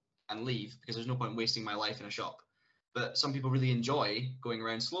get and leave because there's no point wasting my life in a shop. But some people really enjoy going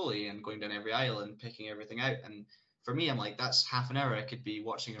around slowly and going down every aisle and picking everything out. And for me, I'm like, that's half an hour I could be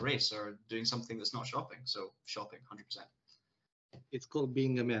watching a race or doing something that's not shopping. So shopping, 100%. It's called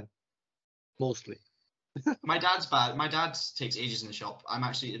being a man, mostly. My dad's bad. My dad takes ages in the shop. I'm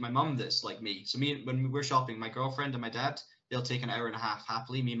actually my mum that's like me. So me when we're shopping, my girlfriend and my dad, they'll take an hour and a half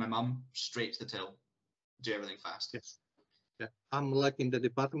happily. Me and my mum straight to the till, do everything fast. Yes. Yeah. I'm like in the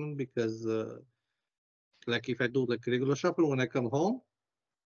department because like if I do like regular shopping when I come home,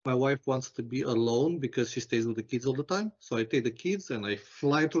 my wife wants to be alone because she stays with the kids all the time. So I take the kids and I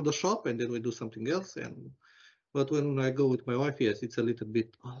fly through the shop and then we do something else. And but when I go with my wife, yes, it's a little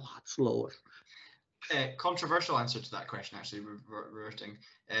bit a lot slower. Controversial answer to that question, actually, reverting.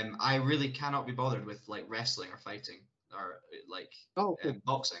 I really cannot be bothered with like wrestling or fighting or like Oh, okay.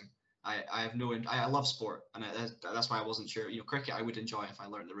 boxing. I have no. I love sport, and that's why I wasn't sure. You know, cricket I would enjoy if I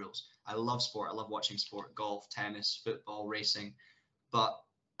learned the rules. I love sport. I love watching sport: golf, tennis, football, racing. But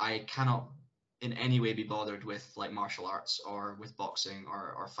I cannot in any way be bothered with like martial arts or with boxing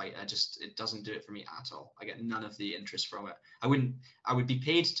or fight. It doesn't do it for me at all. I get none of the interest from it. I would be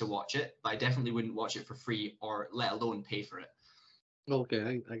paid to watch it, but I definitely wouldn't watch it for free or let alone pay for it.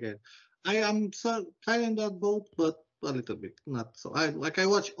 Okay, I get it. I am so kind of in that boat, but a little bit, not so. I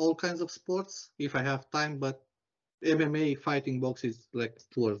watch all kinds of sports if I have time, but MMA fighting box is like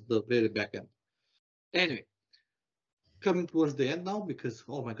towards the very back end. Anyway, coming towards the end now because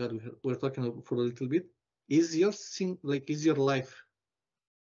oh my god, we're talking for a little bit. Is your thing like is your life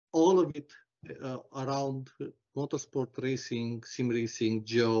all of it around motorsport racing, sim racing,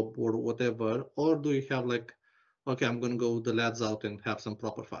 job, or whatever, or do you have like, okay, I'm gonna go with the lads out and have some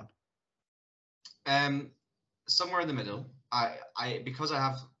proper fun? Somewhere in the middle. I because I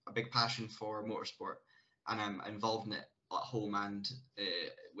have a big passion for motorsport and I'm involved in it. at home and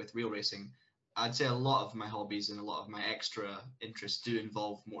with real racing, I'd say a lot of my hobbies and a lot of my extra interests do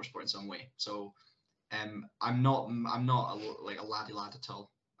involve motorsport in some way. So I'm not like a laddie lad at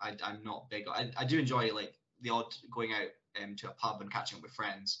all. I'm not big. I do enjoy like the odd going out to a pub and catching up with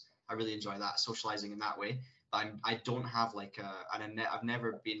friends. I really enjoy that, socializing in that way. But I don't have like I've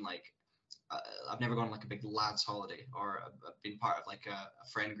never been like I've never gone on like a big lads holiday or been part of like a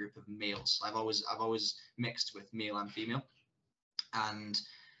friend group of males. I've always mixed with male and female, and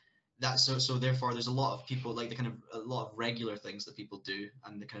that's so therefore there's a lot of people like the kind of a lot of regular things that people do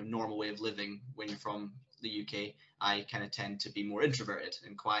and the kind of normal way of living when you're from the UK. I kind of tend to be more introverted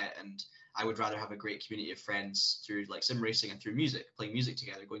and quiet, and I would rather have a great community of friends through like sim racing and through music, playing music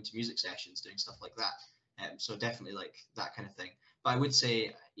together, going to music sessions, doing stuff like that. So definitely like that kind of thing. But I would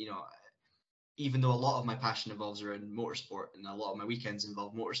say, you know, even though a lot of my passion involves around motorsport and a lot of my weekends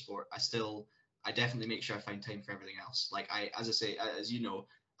involve motorsport, I definitely make sure I find time for everything else. Like as I say, as you know,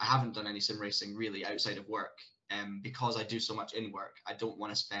 I haven't done any sim racing really outside of work, because I do so much in work. I don't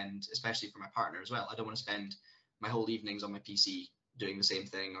want to spend, especially for my partner as well, I don't want to spend my whole evenings on my PC doing the same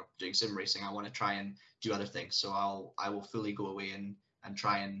thing or doing sim racing. I want to try and do other things. So I will fully go away and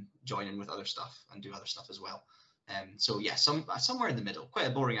try and join in with other stuff and do other stuff as well. So yeah, somewhere in the middle. Quite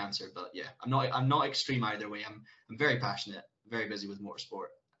a boring answer, but yeah, I'm not extreme either way. I'm very passionate, very busy with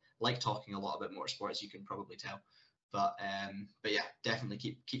motorsport. Like talking a lot about motorsport, as you can probably tell. But yeah,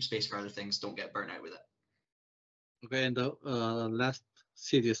 definitely keep space for other things. Don't get burnt out with it. Okay, and the last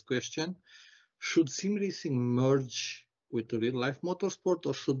serious question: should sim racing merge with real life motorsport,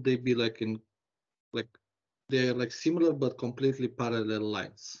 or should they be like they're like similar but completely parallel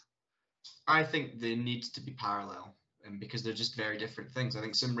lines? I think they need to be parallel, because they're just very different things. I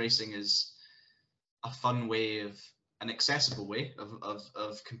think sim racing is a fun way an accessible way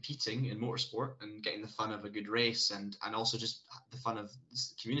of competing in motorsport and getting the fun of a good race and also just the fun of the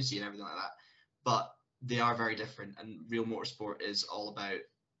community and everything like that. But they are very different, and real motorsport is all about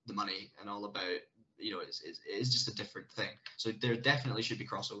the money and all about, you know, it's just a different thing. So there definitely should be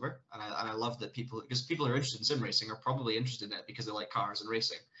crossover, and I love that because people who are interested in sim racing are probably interested in it because they like cars and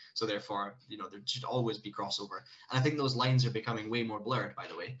racing. So therefore, you know, there should always be crossover. And I think those lines are becoming way more blurred, by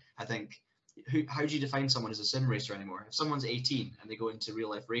the way. I think how do you define someone as a sim racer anymore? If someone's 18 and they go into real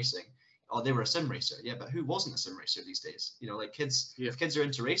life racing, oh, they were a sim racer. Yeah, but who wasn't a sim racer these days? You know, like kids, if kids are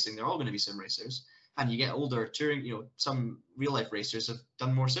into racing, they're all going to be sim racers. And you get older, touring, you know, some real life racers have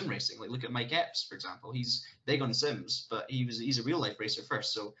done more sim racing. Like look at Mike Epps, for example. He's big on sims, but he's a real life racer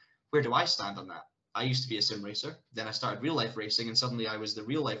first. So where do I stand on that? I used to be a sim racer. Then I started real life racing, and suddenly I was the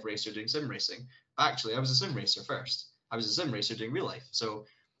real life racer doing sim racing. Actually, I was a sim racer first. I was a sim racer doing real life. So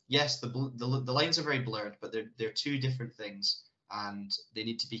yes, the lines are very blurred, but they're two different things, and they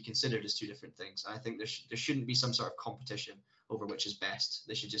need to be considered as two different things. And I think there shouldn't be some sort of competition over which is best.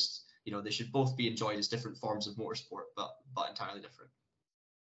 They should just, you know, they should both be enjoyed as different forms of motorsport, but entirely different.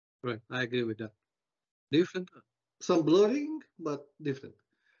 Right, I agree with that. Different, some blurring, but different.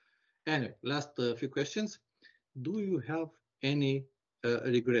 Anyway, last few questions. Do you have any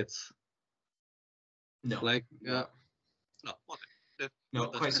regrets? No. Like, no. No. Okay. No,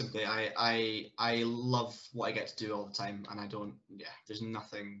 quite simply, I love what I get to do all the time, and I don't. Yeah, there's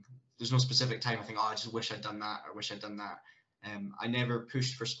no specific time I think, oh, I just wish I'd done that or wish I'd done that. I never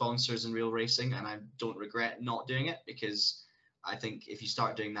pushed for sponsors in real racing, and I don't regret not doing it, because I think if you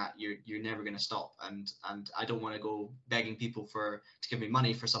start doing that, you're never going to stop. And I don't want to go begging people to give me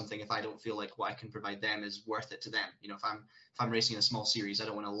money for something if I don't feel like what I can provide them is worth it to them. You know, if I'm racing in a small series, I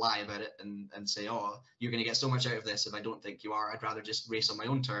don't want to lie about it and say, oh, you're going to get so much out of this if I don't think you are. I'd rather just race on my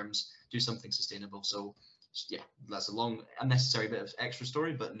own terms, do something sustainable. So yeah, that's a long, unnecessary bit of extra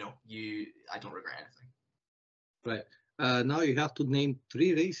story, but no, I don't regret anything. Right. Now you have to name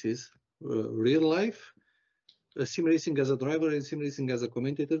 3 races, real life, sim racing as a driver and sim racing as a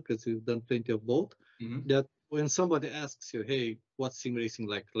commentator, because you've done plenty of both. That when somebody asks you, hey, what's sim racing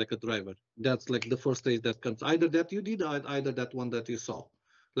like a driver? That's like the first race that comes. Either that you did, or either that one that you saw.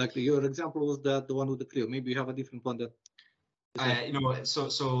 Like your example was the one with the Clio. Maybe you have a different one that. You know,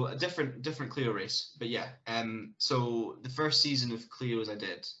 so a different Clio race, but yeah. So the first season of Clios I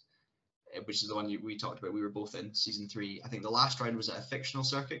did, which is the one we talked about, we were both in season 3. I think the last round was at a fictional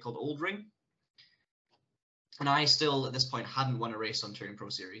circuit called Old Ring. And I still, at this point, hadn't won a race on Touring Pro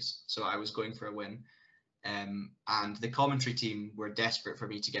Series, so I was going for a win. And the commentary team were desperate for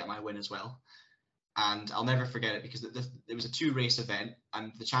me to get my win as well. And I'll never forget it, because it was a 2-race event,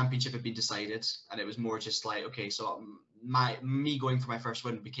 and the championship had been decided, and it was more just like, okay, so me going for my first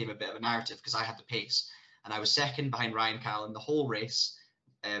win became a bit of a narrative because I had the pace, and I was second behind Ryan Callan the whole race.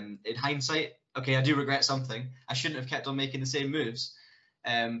 In hindsight, okay, I do regret something. I shouldn't have kept on making the same moves.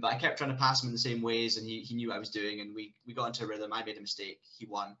 But I kept trying to pass him in the same ways, and he knew what I was doing, and we got into a rhythm. I made a mistake, he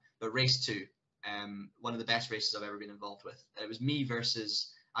won. But race 2, one of the best races I've ever been involved with. It was me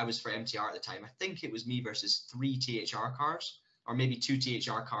versus, I was for MTR at the time. I think it was me versus 3 THR cars, or maybe 2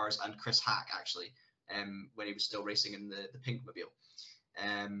 THR cars and Chris Hack, actually, when he was still racing in the pink mobile.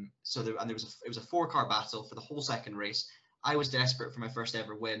 It was a 4-car battle for the whole second race. I was desperate for my first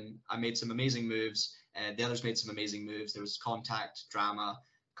ever win. I made some amazing moves. The others made some amazing moves. There was contact, drama,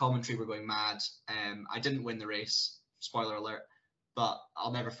 commentary were going mad. I didn't win the race, spoiler alert, but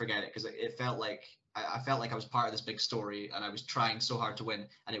I'll never forget it because it felt like I felt like I was part of this big story, and I was trying so hard to win,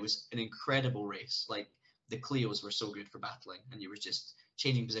 and it was an incredible race. Like, the Clios were so good for battling, and you were just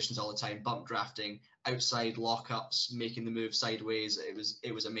changing positions all the time, bump drafting, outside lockups, making the move sideways.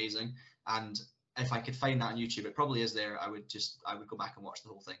 It was amazing. And if I could find that on YouTube, it probably is there. I would go back and watch the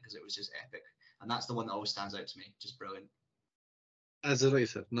whole thing because it was just epic. And that's the one that always stands out to me. Just brilliant. As a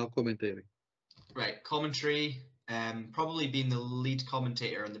racer, now commentating. Right, commentary. Probably being the lead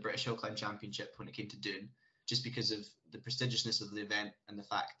commentator on the British Hill Climb Championship when it came to Doon, just because of the prestigiousness of the event and the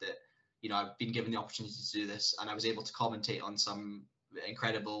fact that, you know, I've been given the opportunity to do this, and I was able to commentate on some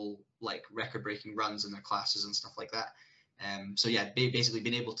incredible, like, record-breaking runs in their classes and stuff like that. So yeah, basically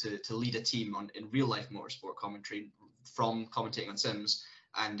being able to lead a team in real life motorsport commentary from commentating on sims,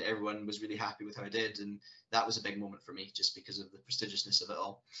 and everyone was really happy with how I did, and that was a big moment for me just because of the prestigiousness of it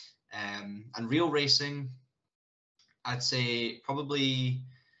all. And real racing, I'd say probably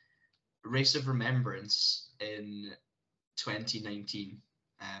Race of Remembrance in 2019.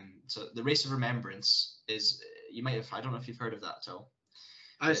 So the Race of Remembrance is, you might have, I don't know if you've heard of that at all.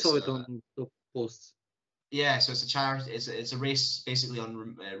 I saw it on the posts. Yeah, so it's a charity. It's a race basically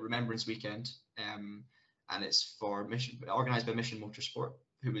on Remembrance Weekend, and it's for organised by Mission Motorsport,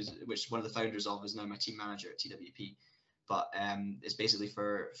 which one of the founders of is now my team manager at TWP. But it's basically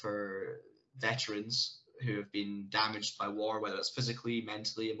for veterans who have been damaged by war, whether it's physically,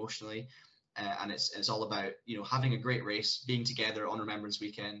 mentally, emotionally, and it's all about, you know, having a great race, being together on Remembrance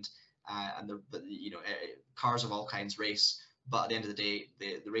Weekend, and cars of all kinds race. But at the end of the day,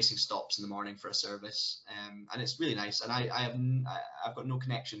 the racing stops in the morning for a service, and it's really nice. And I've got no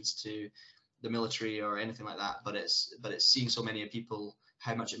connections to the military or anything like that, but it's seeing so many people,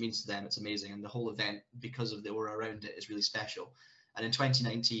 how much it means to them. It's amazing, and the whole event, because of the aura around it, is really special. And in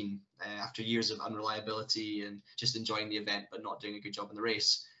 2019, after years of unreliability and just enjoying the event but not doing a good job in the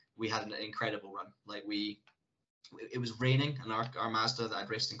race, we had an incredible run. Like, it was raining, and our Mazda that I'd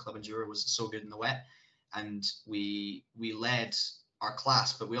raced in Club Enduro was so good in the wet, and we led our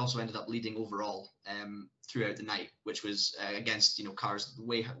class, but we also ended up leading overall throughout the night, which was against, you know, cars,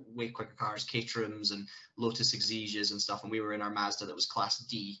 way quicker cars, Caterhams and Lotus Exiges and stuff, and we were in our Mazda that was class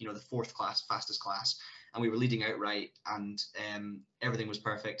D, you know, the 4th class, fastest class, and we were leading outright, and everything was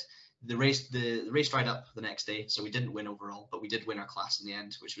perfect. The race dried up the next day, so we didn't win overall, but we did win our class in the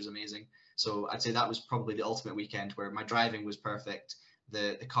end, which was amazing. So I'd say that was probably the ultimate weekend, where my driving was perfect,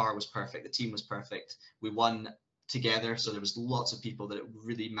 the car was perfect, the team was perfect, we won together, so there was lots of people that it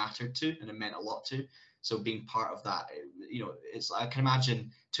really mattered to, and it meant a lot to. So being part of that, you know, I can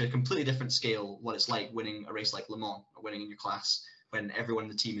imagine to a completely different scale what it's like winning a race like Le Mans or winning in your class, when everyone in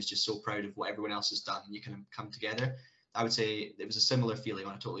the team is just so proud of what everyone else has done, and you can come together. I would say it was a similar feeling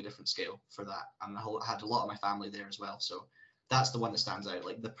on a totally different scale for that, and I had a lot of my family there as well. So that's the one that stands out.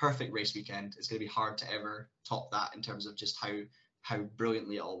 Like, the perfect race weekend, is going to be hard to ever top that in terms of just how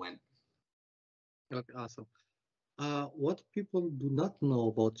brilliantly it all went. Okay, awesome. What people do not know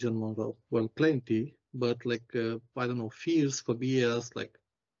about John Munro? Well, plenty, but like, I don't know, fears, phobias, like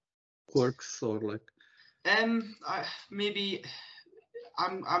quirks, or like. Maybe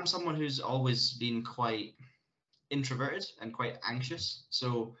I'm someone who's always been quite introverted and quite anxious.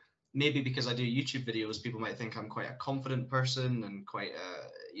 So maybe because I do YouTube videos, people might think I'm quite a confident person and quite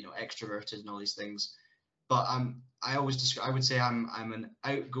extroverted and all these things. But I would say I'm an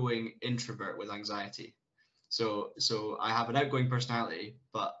outgoing introvert with anxiety. So I have an outgoing personality,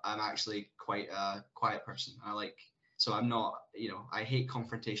 but I'm actually quite a quiet person. So I'm not, I hate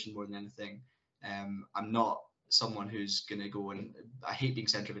confrontation more than anything. I'm not someone who's gonna go, and I hate being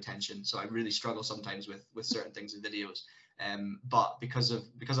center of attention. So I really struggle sometimes with certain things in videos. But because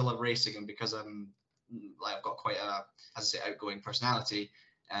I love racing, and because I've got quite a, as I say, outgoing personality,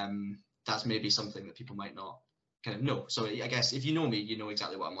 that's maybe something that people might not kind of know. So I guess if you know me, you know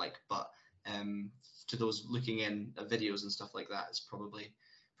exactly what I'm like. But to those looking in at videos and stuff like that, it's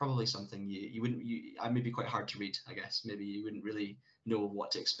probably something I may be quite hard to read, I guess. Maybe you wouldn't really know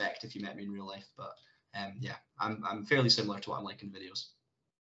what to expect if you met me in real life. But yeah, I'm fairly similar to what I'm like in videos.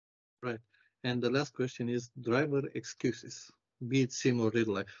 Right. And the last question is driver excuses, be it sim or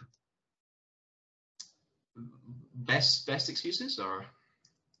real life. Best excuses or?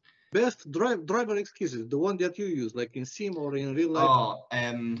 Best driver excuses, the one that you use, like in sim or in real life. Oh,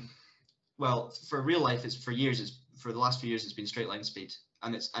 well, for real life, it's for the last few years, it's been straight line speed,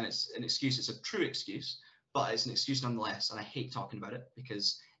 and it's an excuse. It's a true excuse, but it's an excuse nonetheless. And I hate talking about it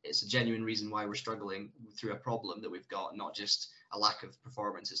because it's a genuine reason why we're struggling through a problem that we've got, not just a lack of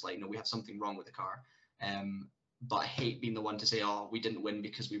performance. It's like, no, we have something wrong with the car. But I hate being the one to say, oh, we didn't win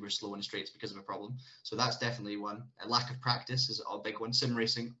because we were slow in the straights because of a problem. So that's definitely one. A lack of practice is a big one. Sim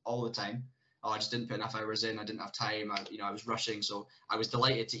racing all the time. Oh, I just didn't put enough hours in. I didn't have time. I was rushing, so I was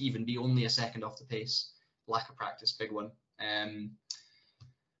delighted to even be only a second off the pace. Lack of practice, big one.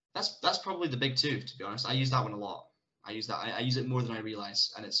 That's probably the big two, to be honest. I use that one a lot. I use it more than I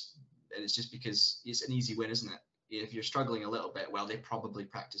realize, and it's just because it's an easy win, isn't it? If you're struggling a little bit, well, they probably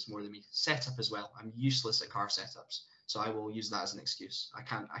practice more than me. Setup as well. I'm useless at car setups, so I will use that as an excuse. I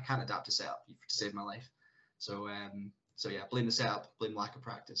can't adapt to setup to save my life. So yeah, blame the setup, blame lack of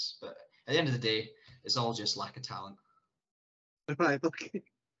practice. But at the end of the day, it's all just lack of talent. Right. Okay.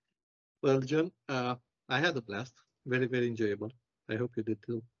 Well, John, I had a blast. Very, very enjoyable. I hope you did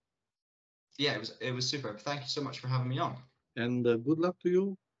too. Yeah, it was superb. Thank you so much for having me on. And good luck to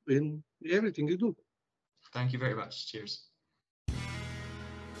you in everything you do. Thank you very much. Cheers.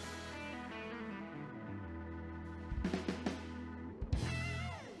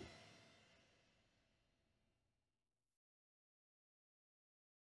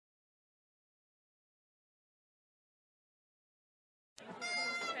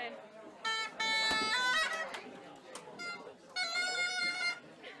 Okay.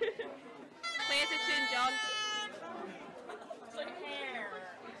 Pay attention, John. Good hair.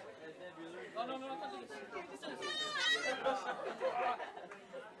 Oh, no, I can't do this.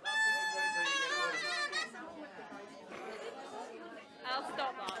 I'll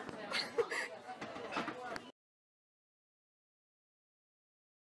stop that.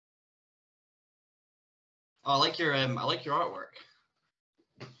 Oh, I like your artwork.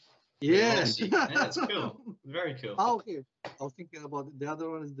 Yeah. Yeah, that's cool. Very cool. Oh, okay. I was thinking about it. The other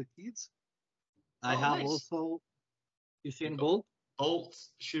one is the kids. I have nice. also Usain Bolt. Bolt,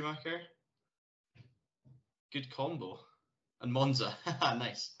 Schumacher. Good combo. And Monza.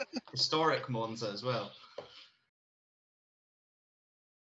 Nice. Historic Monza as well.